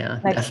yeah,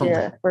 next definitely.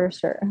 year for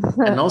sure.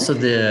 And also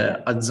Yeah.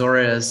 the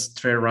Azores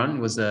Trail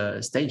Run was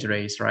a stage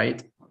race,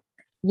 right?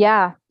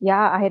 Yeah.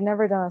 I had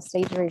never done a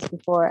stage race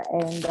before,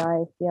 and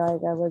I feel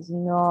like I was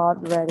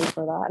not ready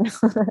for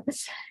that.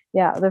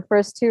 Yeah, the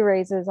first two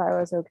races I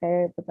was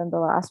okay, but then the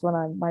last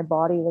one, my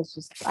body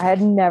was I had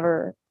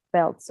never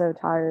felt so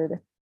tired.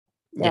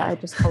 Yeah, Yeah. I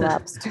just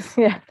collapsed.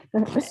 Yeah.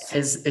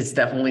 It's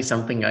definitely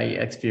something I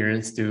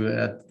experienced too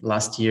at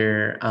last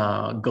year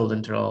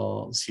Golden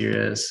Trail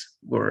Series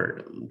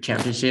or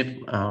Championship,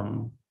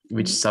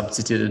 which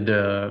substituted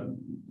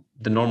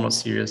the normal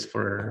series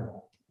for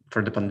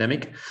the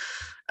pandemic.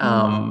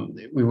 Mhm.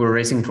 We were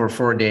racing for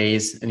 4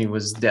 days, and it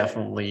was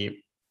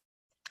definitely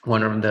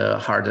one of the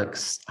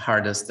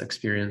hardest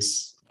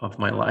experience of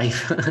my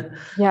life.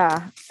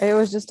 Yeah, it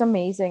was just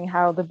amazing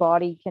how the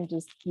body can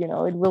just,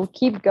 it will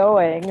keep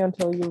going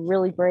until you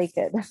really break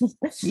it.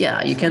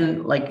 Yeah, you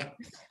can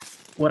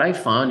what I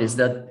found is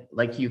that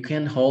you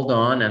can hold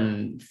on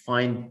and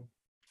find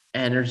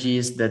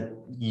energies that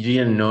you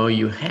didn't know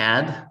you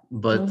had,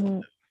 but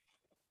Mhm.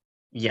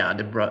 yeah,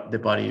 the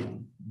body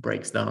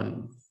breaks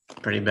down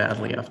pretty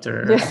badly Yeah,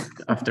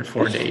 after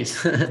 4 days.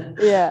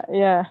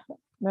 yeah.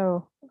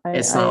 No,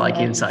 It's I not like in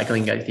imagine.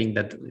 cycling. I think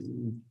that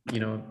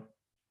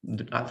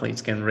the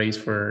athletes can race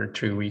for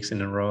 3 weeks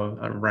in a row.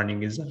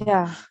 Running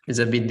Yeah, is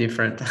a bit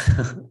different.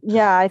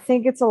 yeah, I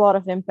think it's a lot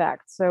of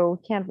impact, so we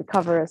can't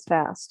recover as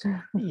fast.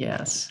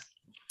 Yes,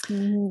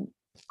 Mhm.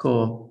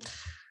 cool.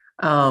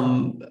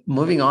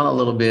 Moving on a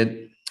little bit,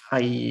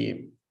 I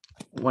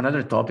one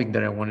other topic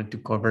that I wanted to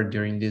cover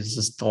during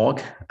this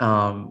talk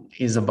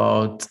is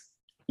about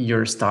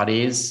your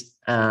studies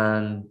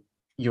and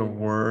your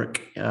work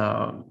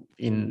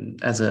in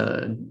as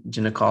a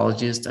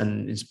gynecologist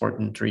and in sport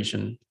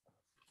nutrition.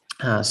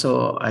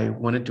 So I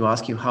wanted to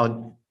ask you,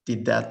 how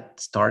did that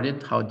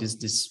started? How did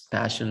this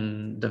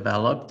passion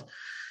developed?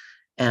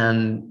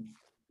 And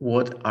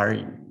what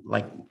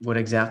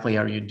exactly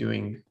are you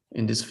doing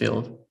in this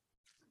field?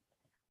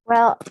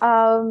 Well,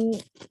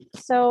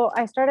 so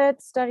I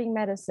started studying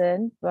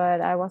medicine, but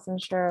I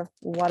wasn't sure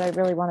what I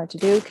really wanted to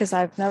do because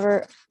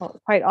well,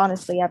 quite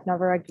honestly, I've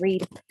never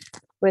agreed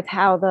with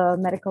how the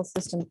medical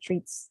system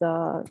treats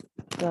the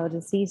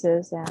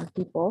diseases and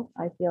people.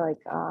 I feel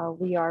like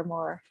we are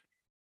more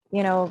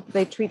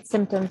they treat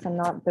symptoms and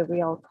not the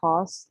real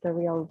cause, the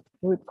real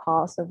root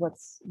cause of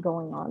what's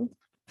going on.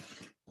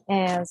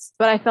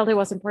 But I felt it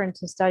was important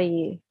to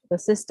study the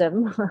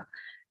system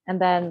and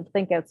then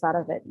think outside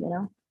of it.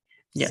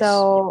 Yes.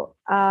 So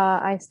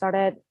I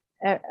started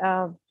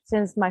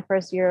since my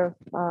first year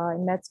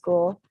in med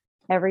school.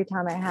 Every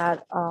time I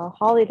had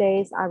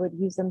holidays, I would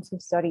use them to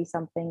study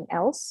something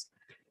else.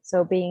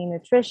 So being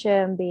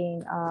nutrition,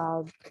 being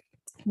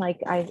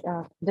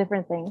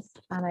different things.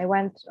 And I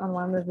went on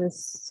one of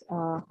these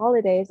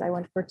holidays. I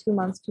went for 2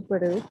 months to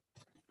Peru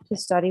to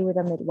study with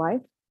a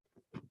midwife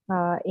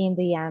in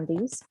the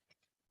Andes.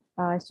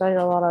 I studied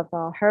a lot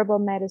of herbal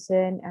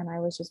medicine, and I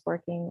was just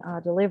working,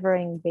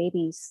 delivering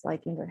babies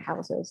like in their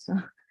houses.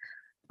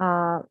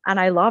 And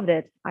I loved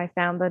it. I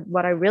found that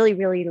what I really,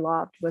 really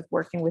loved was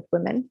working with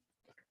women.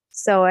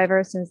 So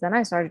ever since then,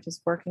 I started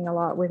just working a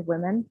lot with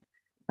women.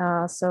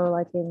 So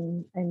like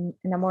in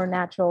a more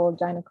natural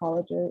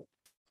gynecology,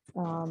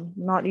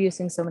 not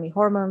using so many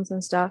hormones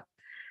and stuff.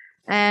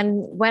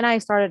 And when I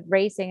started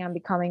racing and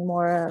becoming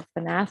more of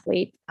an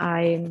athlete,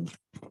 I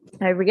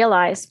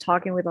realized,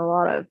 talking with a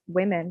lot of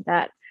women,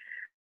 that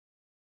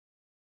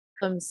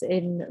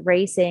in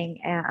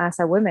racing as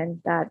a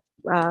woman, that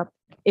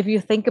if you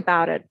think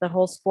about it, the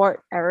whole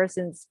sport ever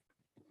since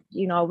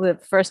the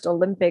first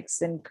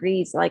Olympics in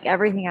Greece, like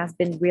everything has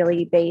been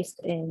really based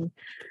in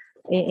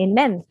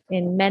men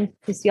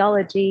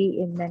physiology,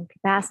 in men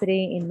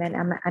capacity, in men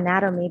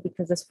anatomy,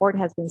 because the sport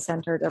has been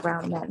centered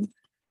around men.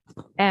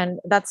 And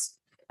that's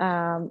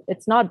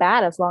it's not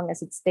bad as long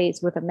as it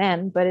stays with the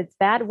men, but it's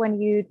bad when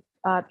you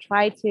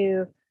try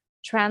to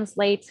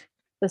translate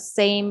the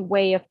same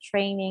way of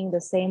training, the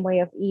same way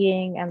of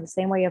eating, and the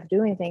same way of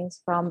doing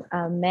things from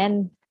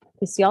men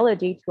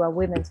physiology to a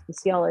women's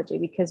physiology,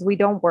 because we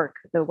don't work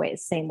the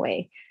same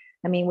way.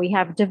 I mean, we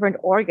have different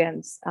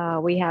organs,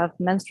 we have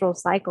menstrual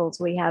cycles,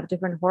 we have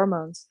different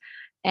hormones,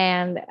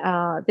 and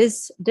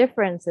these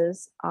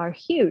differences are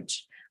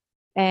huge,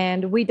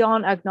 and we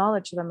don't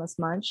acknowledge them as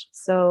much.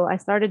 So I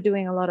started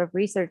doing a lot of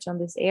research on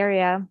this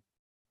area,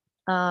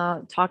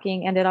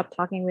 ended up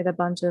talking with a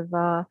bunch of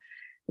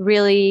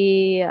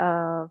really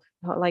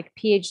like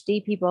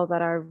PhD people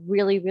that are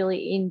really,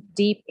 really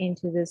deep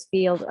into this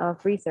field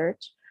of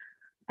research.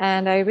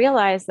 And I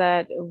realized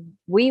that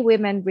we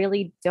women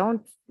really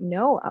don't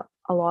know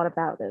a lot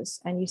about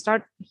this. And you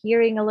start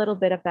hearing a little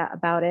bit of that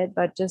about it,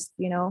 but just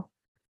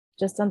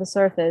on the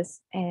surface.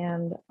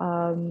 And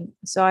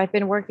so I've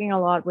been working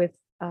a lot with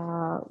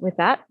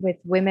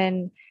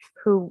women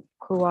who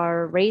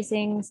are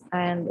racing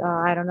and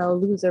I don't know,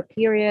 lose their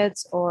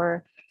periods,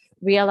 or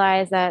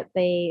realize that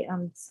they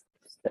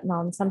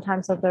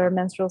sometimes of their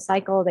menstrual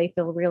cycle they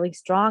feel really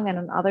strong, and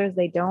on others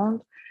they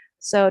don't.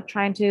 So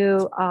trying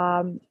to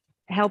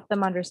help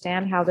them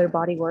understand how their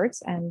body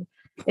works. And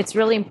it's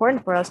really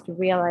important for us to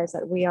realize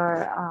that we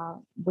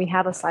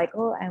have a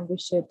cycle, and we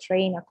should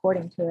train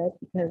according to it,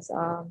 because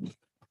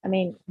I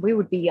mean, we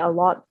would be a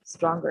lot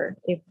stronger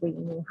if we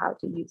knew how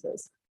to use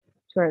this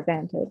to our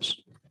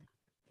advantage.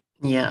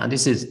 Yeah,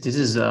 this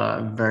is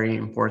a very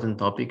important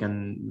topic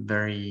and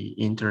very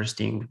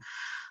interesting.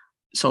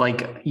 So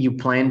like, you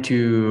plan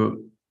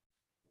to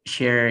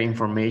share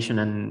information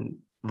and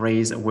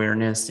raise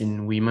awareness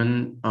in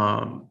women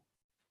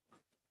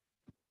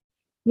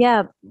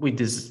Yeah, with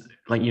this,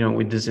 like,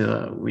 with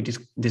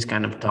this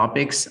kind of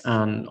topics.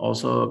 And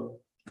also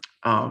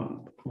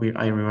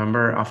I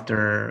remember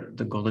after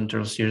the Golden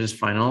Trail Series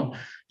final,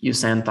 you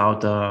sent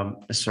out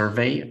a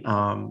survey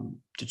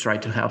to try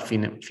to help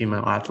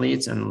female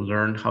athletes and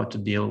learn how to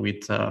deal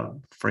with,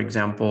 for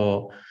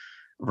example,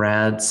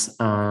 RADs,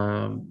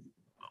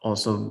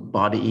 also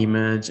body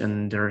image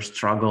and their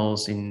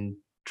struggles in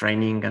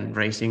training and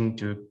racing,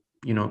 to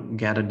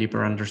get a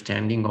deeper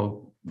understanding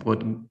of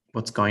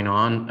what's going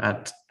on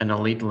at an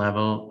elite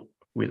level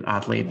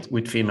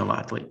with female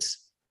athletes.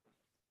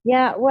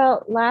 yeah.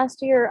 Well,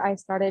 last year I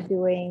started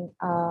doing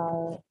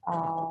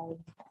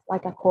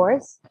like a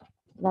course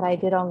that I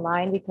did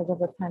online because of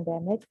the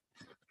pandemic,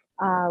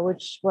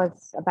 which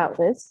was about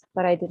this,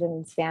 but I did it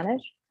in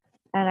Spanish.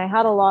 And I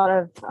had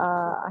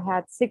I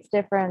had 6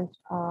 different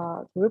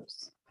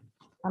groups,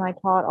 and I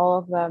taught all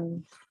of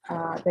them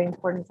the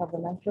importance of the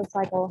menstrual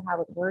cycle,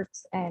 how it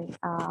works, and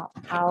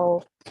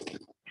how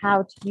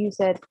to use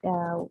it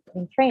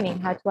in training,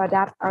 how to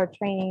adapt our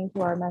training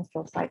to our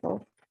menstrual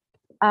cycle.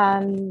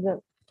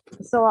 And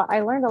so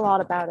I learned a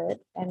lot about it.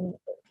 And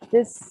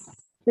this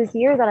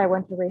year that I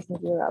went to Racing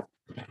Europe,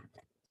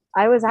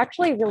 I was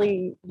actually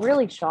really,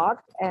 really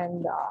shocked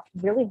and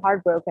really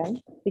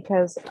heartbroken,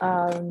 because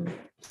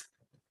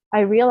I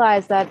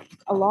realized that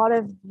a lot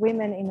of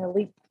women in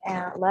elite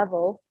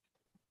level,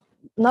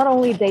 not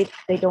only they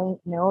don't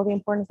know the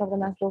importance of the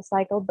menstrual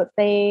cycle, but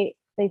they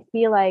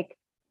feel like,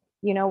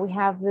 we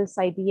have this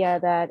idea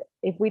that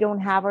if we don't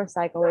have our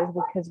cycle, it's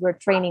because we're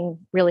training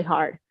really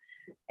hard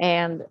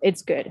and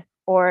it's good.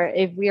 Or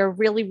if we are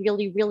really,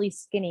 really, really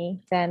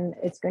skinny, then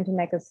it's going to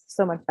make us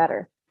so much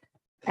better.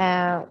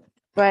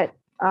 But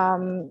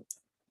and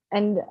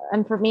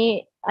for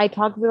me, I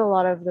talked with a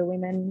lot of the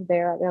women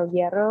there at El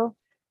Hierro,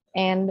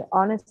 And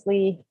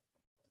honestly,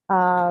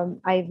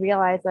 I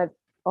realized that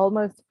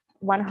almost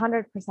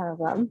 100% of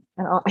them,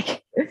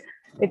 and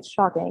it's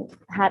shocking,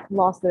 had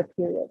lost their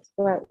periods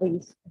for at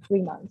least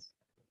 3 months.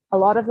 A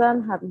lot of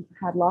them have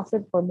had lost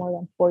it for more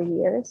than 4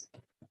 years.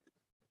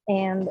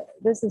 And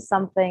this is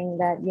something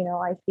that,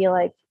 I feel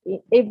like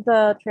if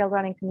the trail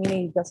running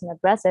community doesn't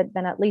address it,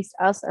 then at least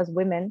us as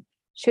women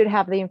should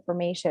have the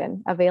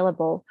information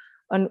available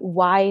on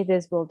why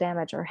this will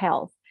damage our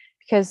health.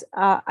 Because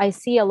I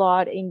see a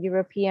lot in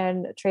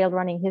European trail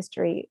running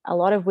history, a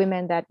lot of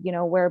women that,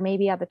 were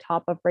maybe at the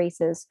top of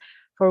races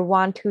for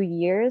 1, 2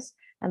 years,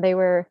 and they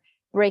were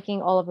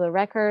breaking all of the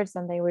records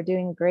and they were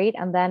doing great.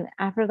 And then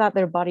after that,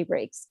 their body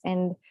breaks.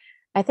 And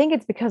I think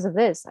it's because of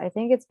this. I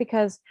think it's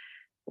because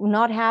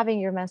not having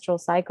your menstrual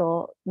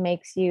cycle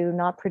makes you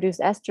not produce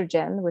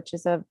estrogen, which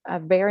is a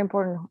very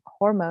important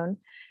hormone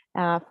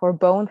for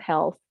bone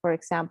health, for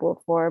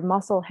example, for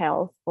muscle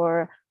health,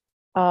 for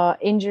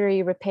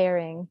injury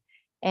repairing.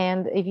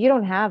 And if you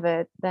don't have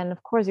it, then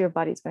of course your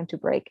body's going to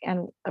break.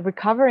 And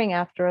recovering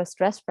after a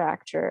stress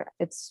fracture,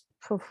 it's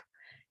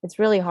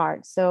really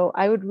hard. So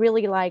I would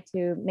really like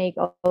to make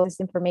all this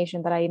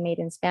information that I made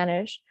in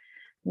Spanish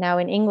now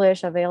in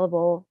English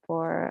available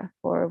for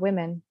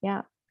women.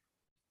 Yeah.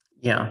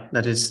 Yeah,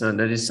 that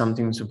is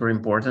something super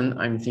important.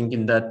 I'm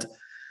thinking that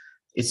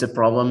it's a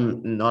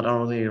problem not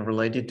only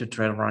related to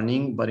trail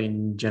running, but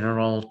in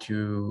general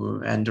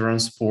to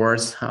endurance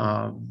sports,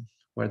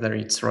 whether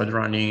it's road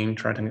running,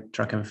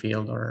 track and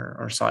field,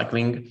 or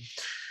cycling.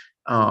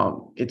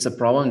 It's a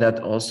problem that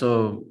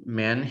also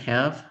men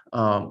have,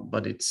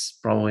 but it's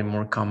probably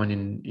more common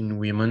in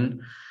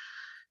women.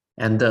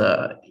 And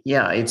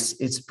yeah,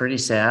 it's pretty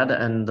sad,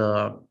 and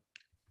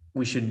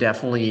we should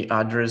definitely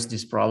address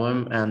this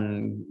problem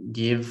and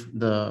give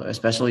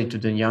especially to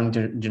the young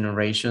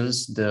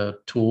generations, the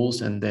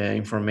tools and the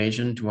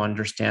information to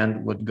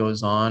understand what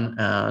goes on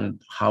and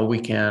how we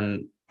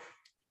can,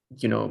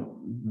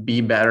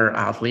 be better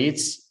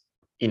athletes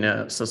in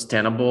a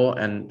sustainable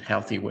and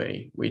healthy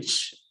way,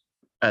 which,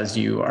 as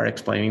you are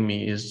explaining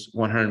me, is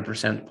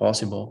 100%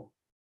 possible.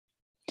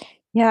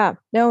 Yeah,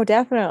 no,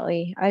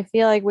 definitely. I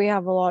feel like we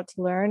have a lot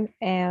to learn,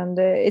 and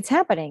it's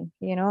happening.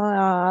 A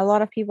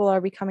lot of people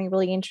are becoming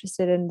really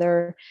interested in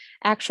their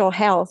actual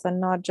health and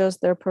not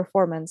just their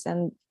performance.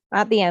 And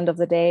at the end of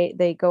the day,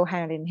 they go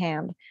hand in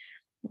hand.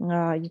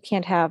 You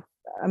can't have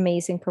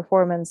amazing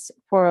performance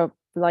for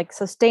like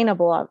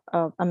sustainable,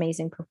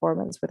 amazing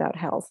performance without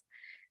health.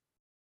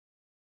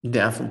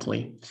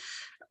 Definitely.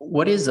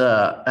 What is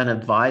an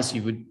advice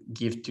you would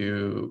give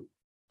to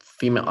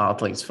female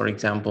athletes, for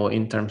example,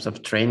 in terms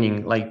of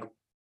training? Like,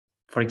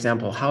 for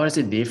example, how is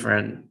it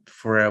different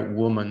for a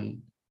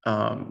woman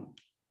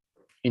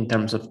in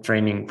terms of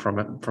training from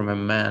a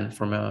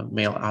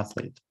male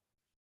athlete?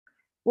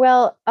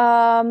 Well,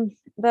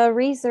 the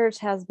research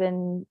has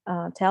been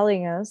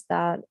telling us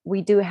that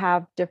we do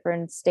have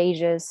different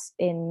stages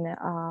in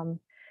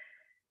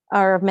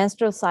our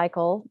menstrual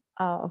cycle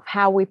of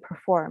how we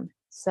perform.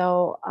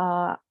 So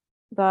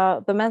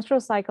the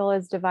menstrual cycle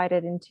is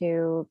divided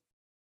into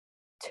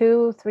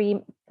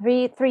three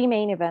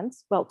main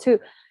events. Well,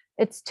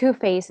 it's two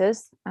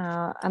phases,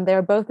 and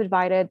they're both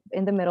divided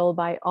in the middle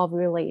by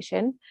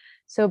ovulation.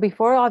 So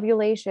before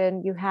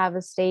ovulation, you have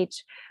a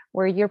stage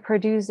where you're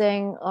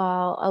producing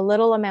a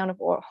little amount of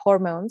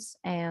hormones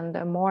and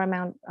a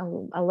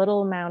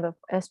little amount of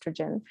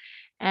estrogen.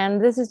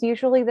 And this is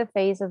usually the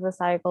phase of the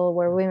cycle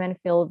where women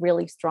feel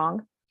really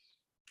strong.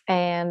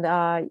 And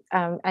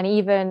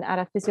even at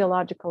a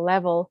physiological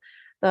level,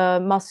 the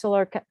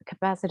muscular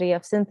capacity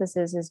of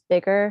synthesis is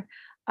bigger.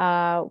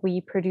 We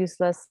produce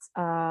less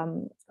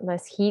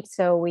heat,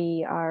 so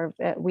we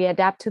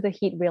adapt to the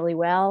heat really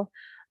well.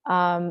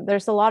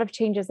 There's a lot of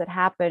changes that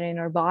happen in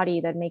our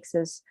body that makes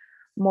us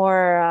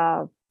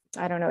more.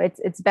 I don't know.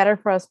 It's better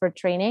for us for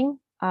training.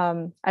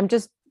 I'm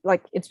just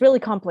like, it's really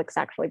complex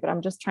actually, but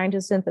I'm just trying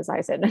to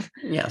synthesize it.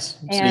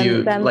 Yes.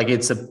 And then, like,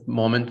 it's a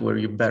moment where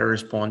you better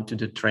respond to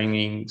the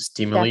training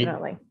stimuli.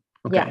 Definitely.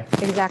 Okay. Yeah,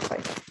 exactly.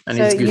 And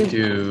So it's good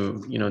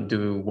to,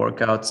 do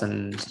workouts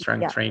and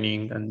strength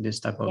training and this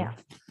type of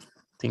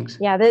things.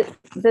 Yeah,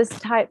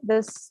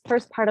 this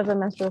first part of the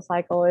menstrual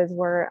cycle is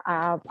where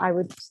I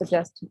would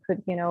suggest to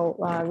put,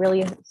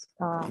 really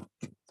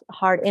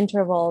hard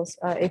intervals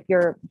if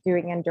you're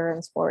doing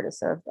endurance sport,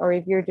 or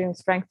if you're doing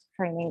strength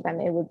training,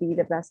 then it would be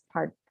the best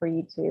part for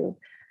you to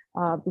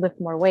lift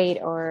more weight,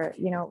 or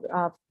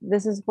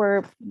this is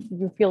where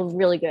you feel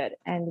really good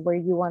and where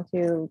you want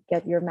to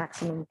get your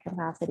maximum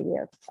capacity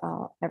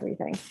of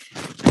everything.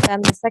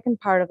 Then the second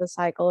part of the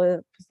cycle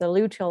is the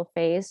luteal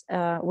phase.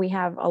 We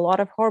have a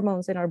lot of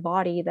hormones in our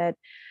body that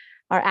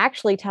are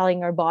actually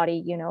telling our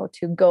body,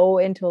 to go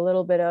into a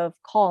little bit of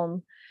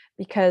calm,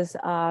 because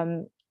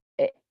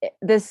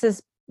this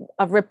is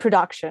a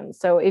reproduction.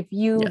 So if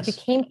you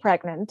became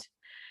pregnant,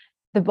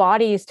 the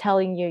body is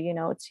telling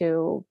you,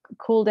 to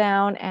cool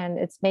down, and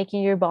it's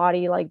making your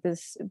body like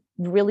this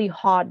really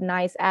hot,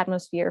 nice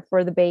atmosphere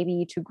for the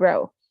baby to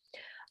grow.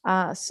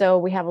 So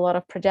we have a lot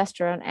of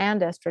progesterone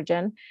and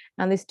estrogen,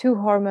 and these two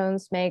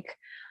hormones make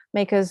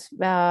make us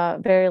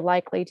very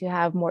likely to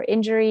have more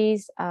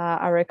injuries.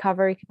 Our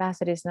recovery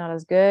capacity is not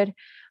as good.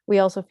 We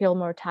also feel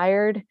more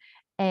tired,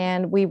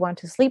 and we want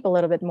to sleep a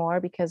little bit more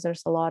because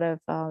there's a lot of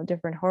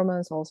different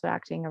hormones also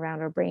acting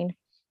around our brain.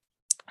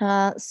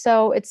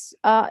 So it's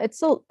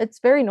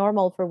very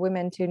normal for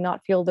women to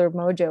not feel their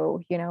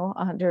mojo,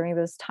 during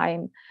this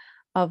time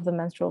of the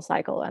menstrual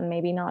cycle, and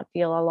maybe not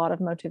feel a lot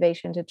of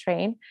motivation to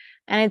train,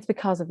 and it's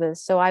because of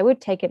this. So I would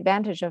take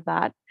advantage of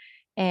that,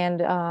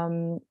 and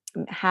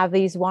have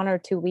these 1 or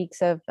 2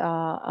 weeks of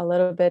a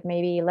little bit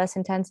maybe less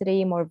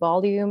intensity, more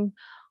volume,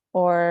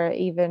 or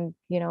even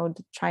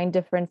trying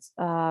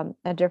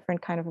a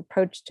different kind of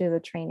approach to the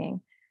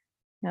training.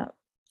 Yeah.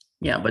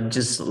 Yeah, but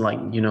just like,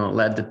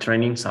 let the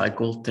training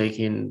cycle take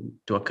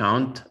into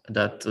account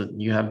that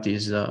you have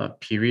these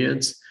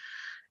periods,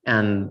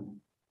 and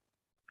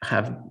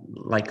have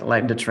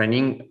like the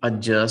training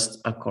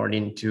adjust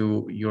according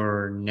to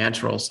your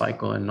natural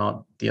cycle and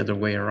not the other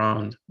way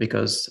around.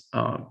 Because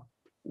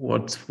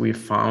what we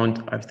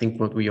found, I think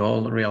what we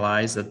all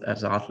realize that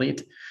as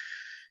athlete,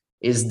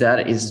 is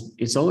that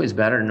it's always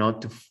better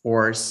not to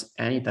force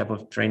any type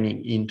of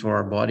training into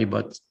our body,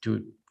 but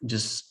to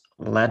just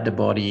let the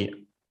body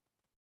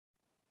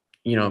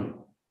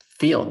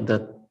feel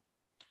the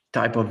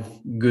type of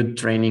good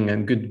training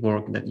and good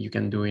work that you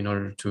can do in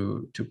order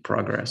to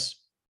progress.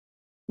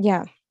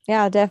 Yeah,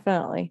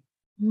 definitely.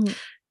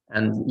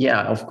 And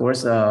yeah, of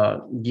course,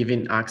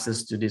 giving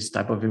access to this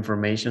type of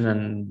information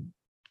and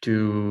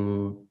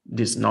to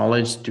this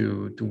knowledge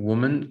to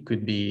women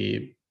could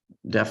be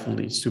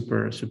definitely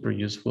super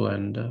useful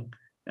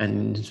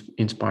and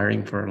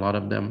inspiring for a lot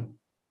of them.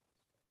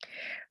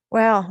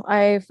 Well,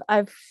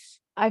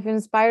 I've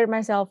inspired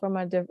myself from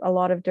a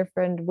lot of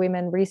different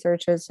women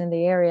researchers in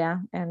the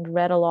area and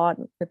read a lot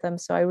with them.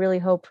 So I really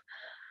hope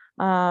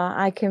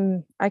I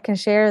can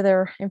share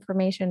their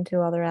information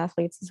to other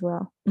athletes as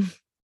well.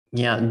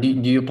 Yeah. Do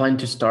you plan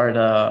to start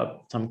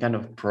some kind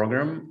of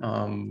program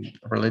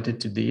related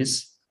to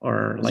this,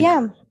 or like?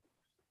 Yeah.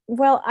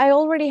 Well, I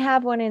already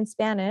have one in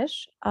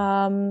Spanish.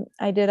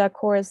 I did a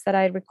course that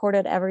I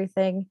recorded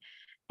everything,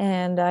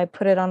 and I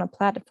put it on a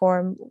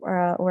platform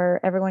where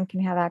everyone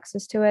can have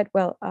access to it.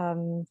 Well,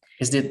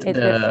 is it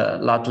the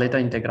La Atleta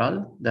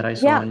Integral that I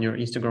saw on your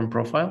Instagram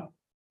profile?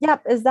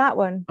 Yep, is that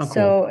one. Oh,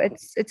 so cool.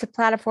 it's a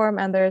platform,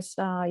 and there's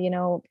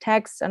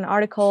texts and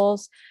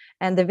articles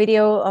and the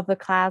video of the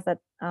class that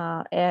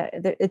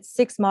it's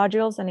 6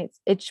 modules, and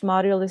each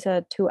module is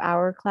a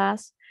 2-hour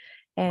class,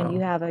 and Wow. you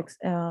have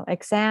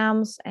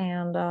exams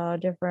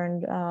and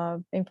different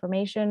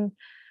information,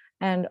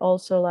 and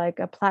also like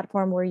a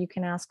platform where you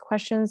can ask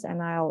questions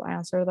and I'll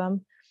answer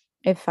them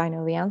if I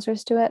know the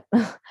answers to it.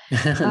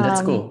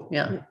 That's cool.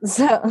 Yeah.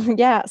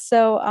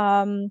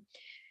 So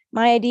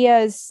my idea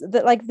is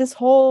that like this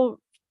whole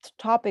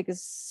topic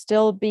is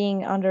still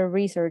being under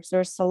research.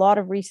 There's a lot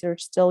of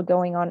research still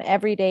going on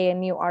every day, and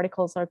new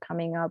articles are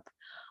coming up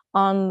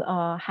on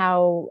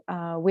how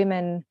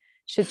women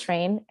should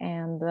train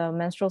and the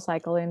menstrual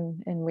cycle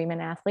in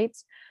women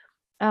athletes.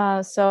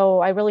 So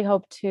I really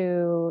hope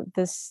to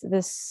this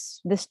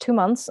 2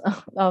 months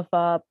of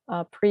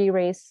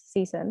pre-race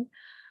season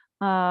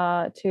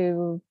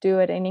to do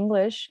it in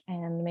English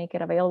and make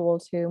it available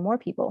to more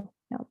people.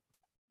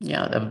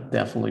 Yeah, that would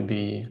definitely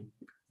be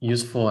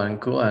useful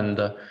and cool, and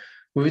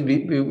we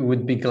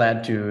would be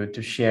glad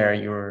to share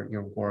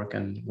your work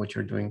and what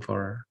you're doing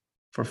for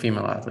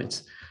female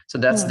athletes. So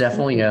that's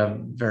definitely a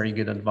very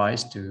good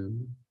advice to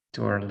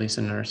our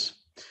listeners.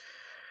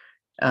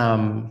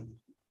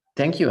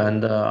 Thank you,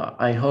 and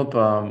I hope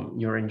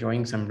you're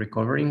enjoying some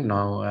recovery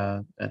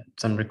now.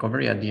 Some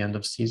recovery at the end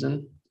of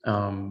season.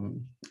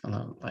 I'm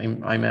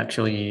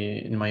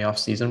actually in my off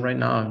season right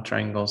now. I'm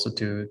trying also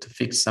to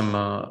fix some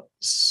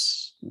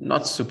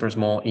not super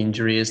small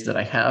injuries that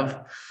I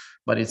have,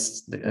 but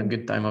it's a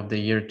good time of the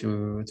year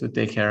to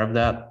take care of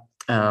that.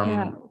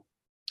 Are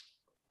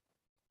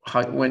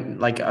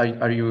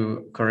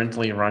you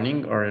currently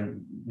running, or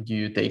do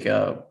you take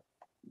a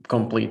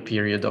complete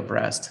period of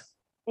rest?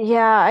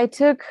 Yeah, I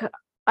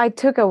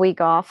took a week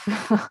off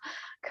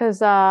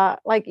because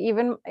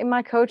even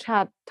my coach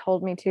had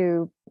told me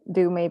to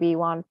do maybe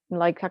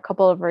a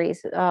couple of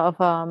races of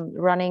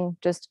running,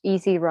 just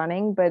easy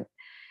running, but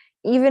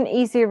even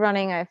easy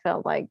running, I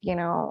felt like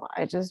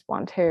I just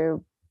want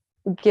to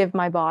give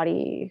my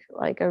body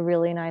like a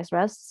really nice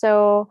rest.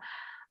 So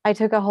I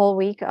took a whole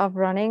week of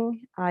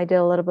running. I did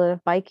a little bit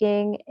of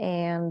biking,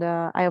 and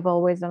I have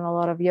always done a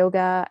lot of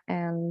yoga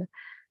and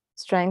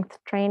strength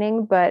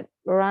training, but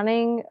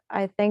running,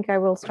 I think I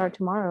will start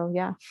tomorrow.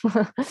 Yeah.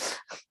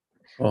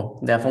 Well,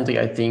 definitely,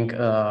 I think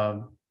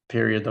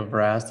period of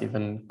rest,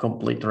 even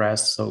complete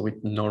rest, so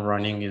with no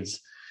running, is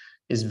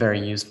very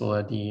useful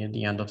at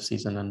the end of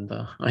season, and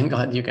I'm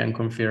glad you can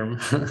confirm.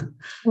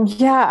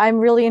 Yeah, I'm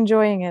really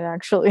enjoying it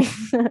actually.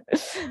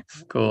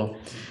 Cool.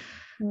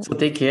 So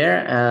take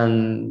care,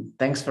 and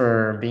thanks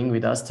for being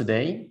with us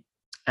today.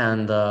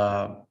 And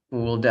we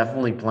will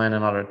definitely plan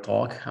another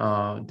talk.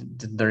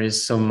 There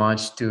is so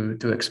much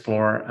to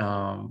explore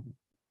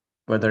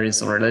whether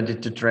it's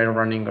related to trail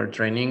running or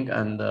training.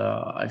 And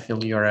I feel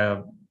you're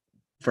a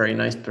very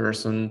nice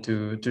person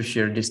to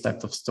share this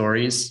type of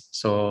stories.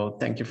 So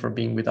thank you for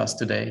being with us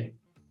today.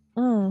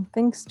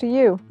 Thanks to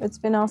you. It's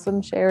been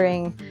awesome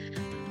sharing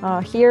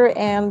here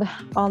and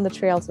on the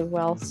trails as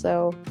well.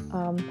 So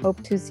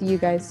hope to see you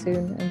guys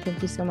soon. And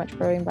thank you so much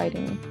for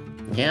inviting me.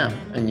 Yeah,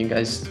 and you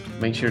guys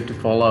make sure to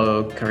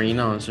follow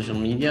Karina on social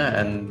media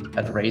and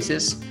at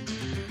races.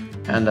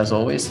 And as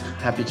always,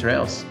 happy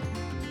trails.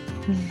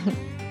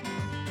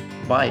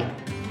 Bye.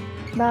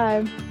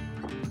 Bye.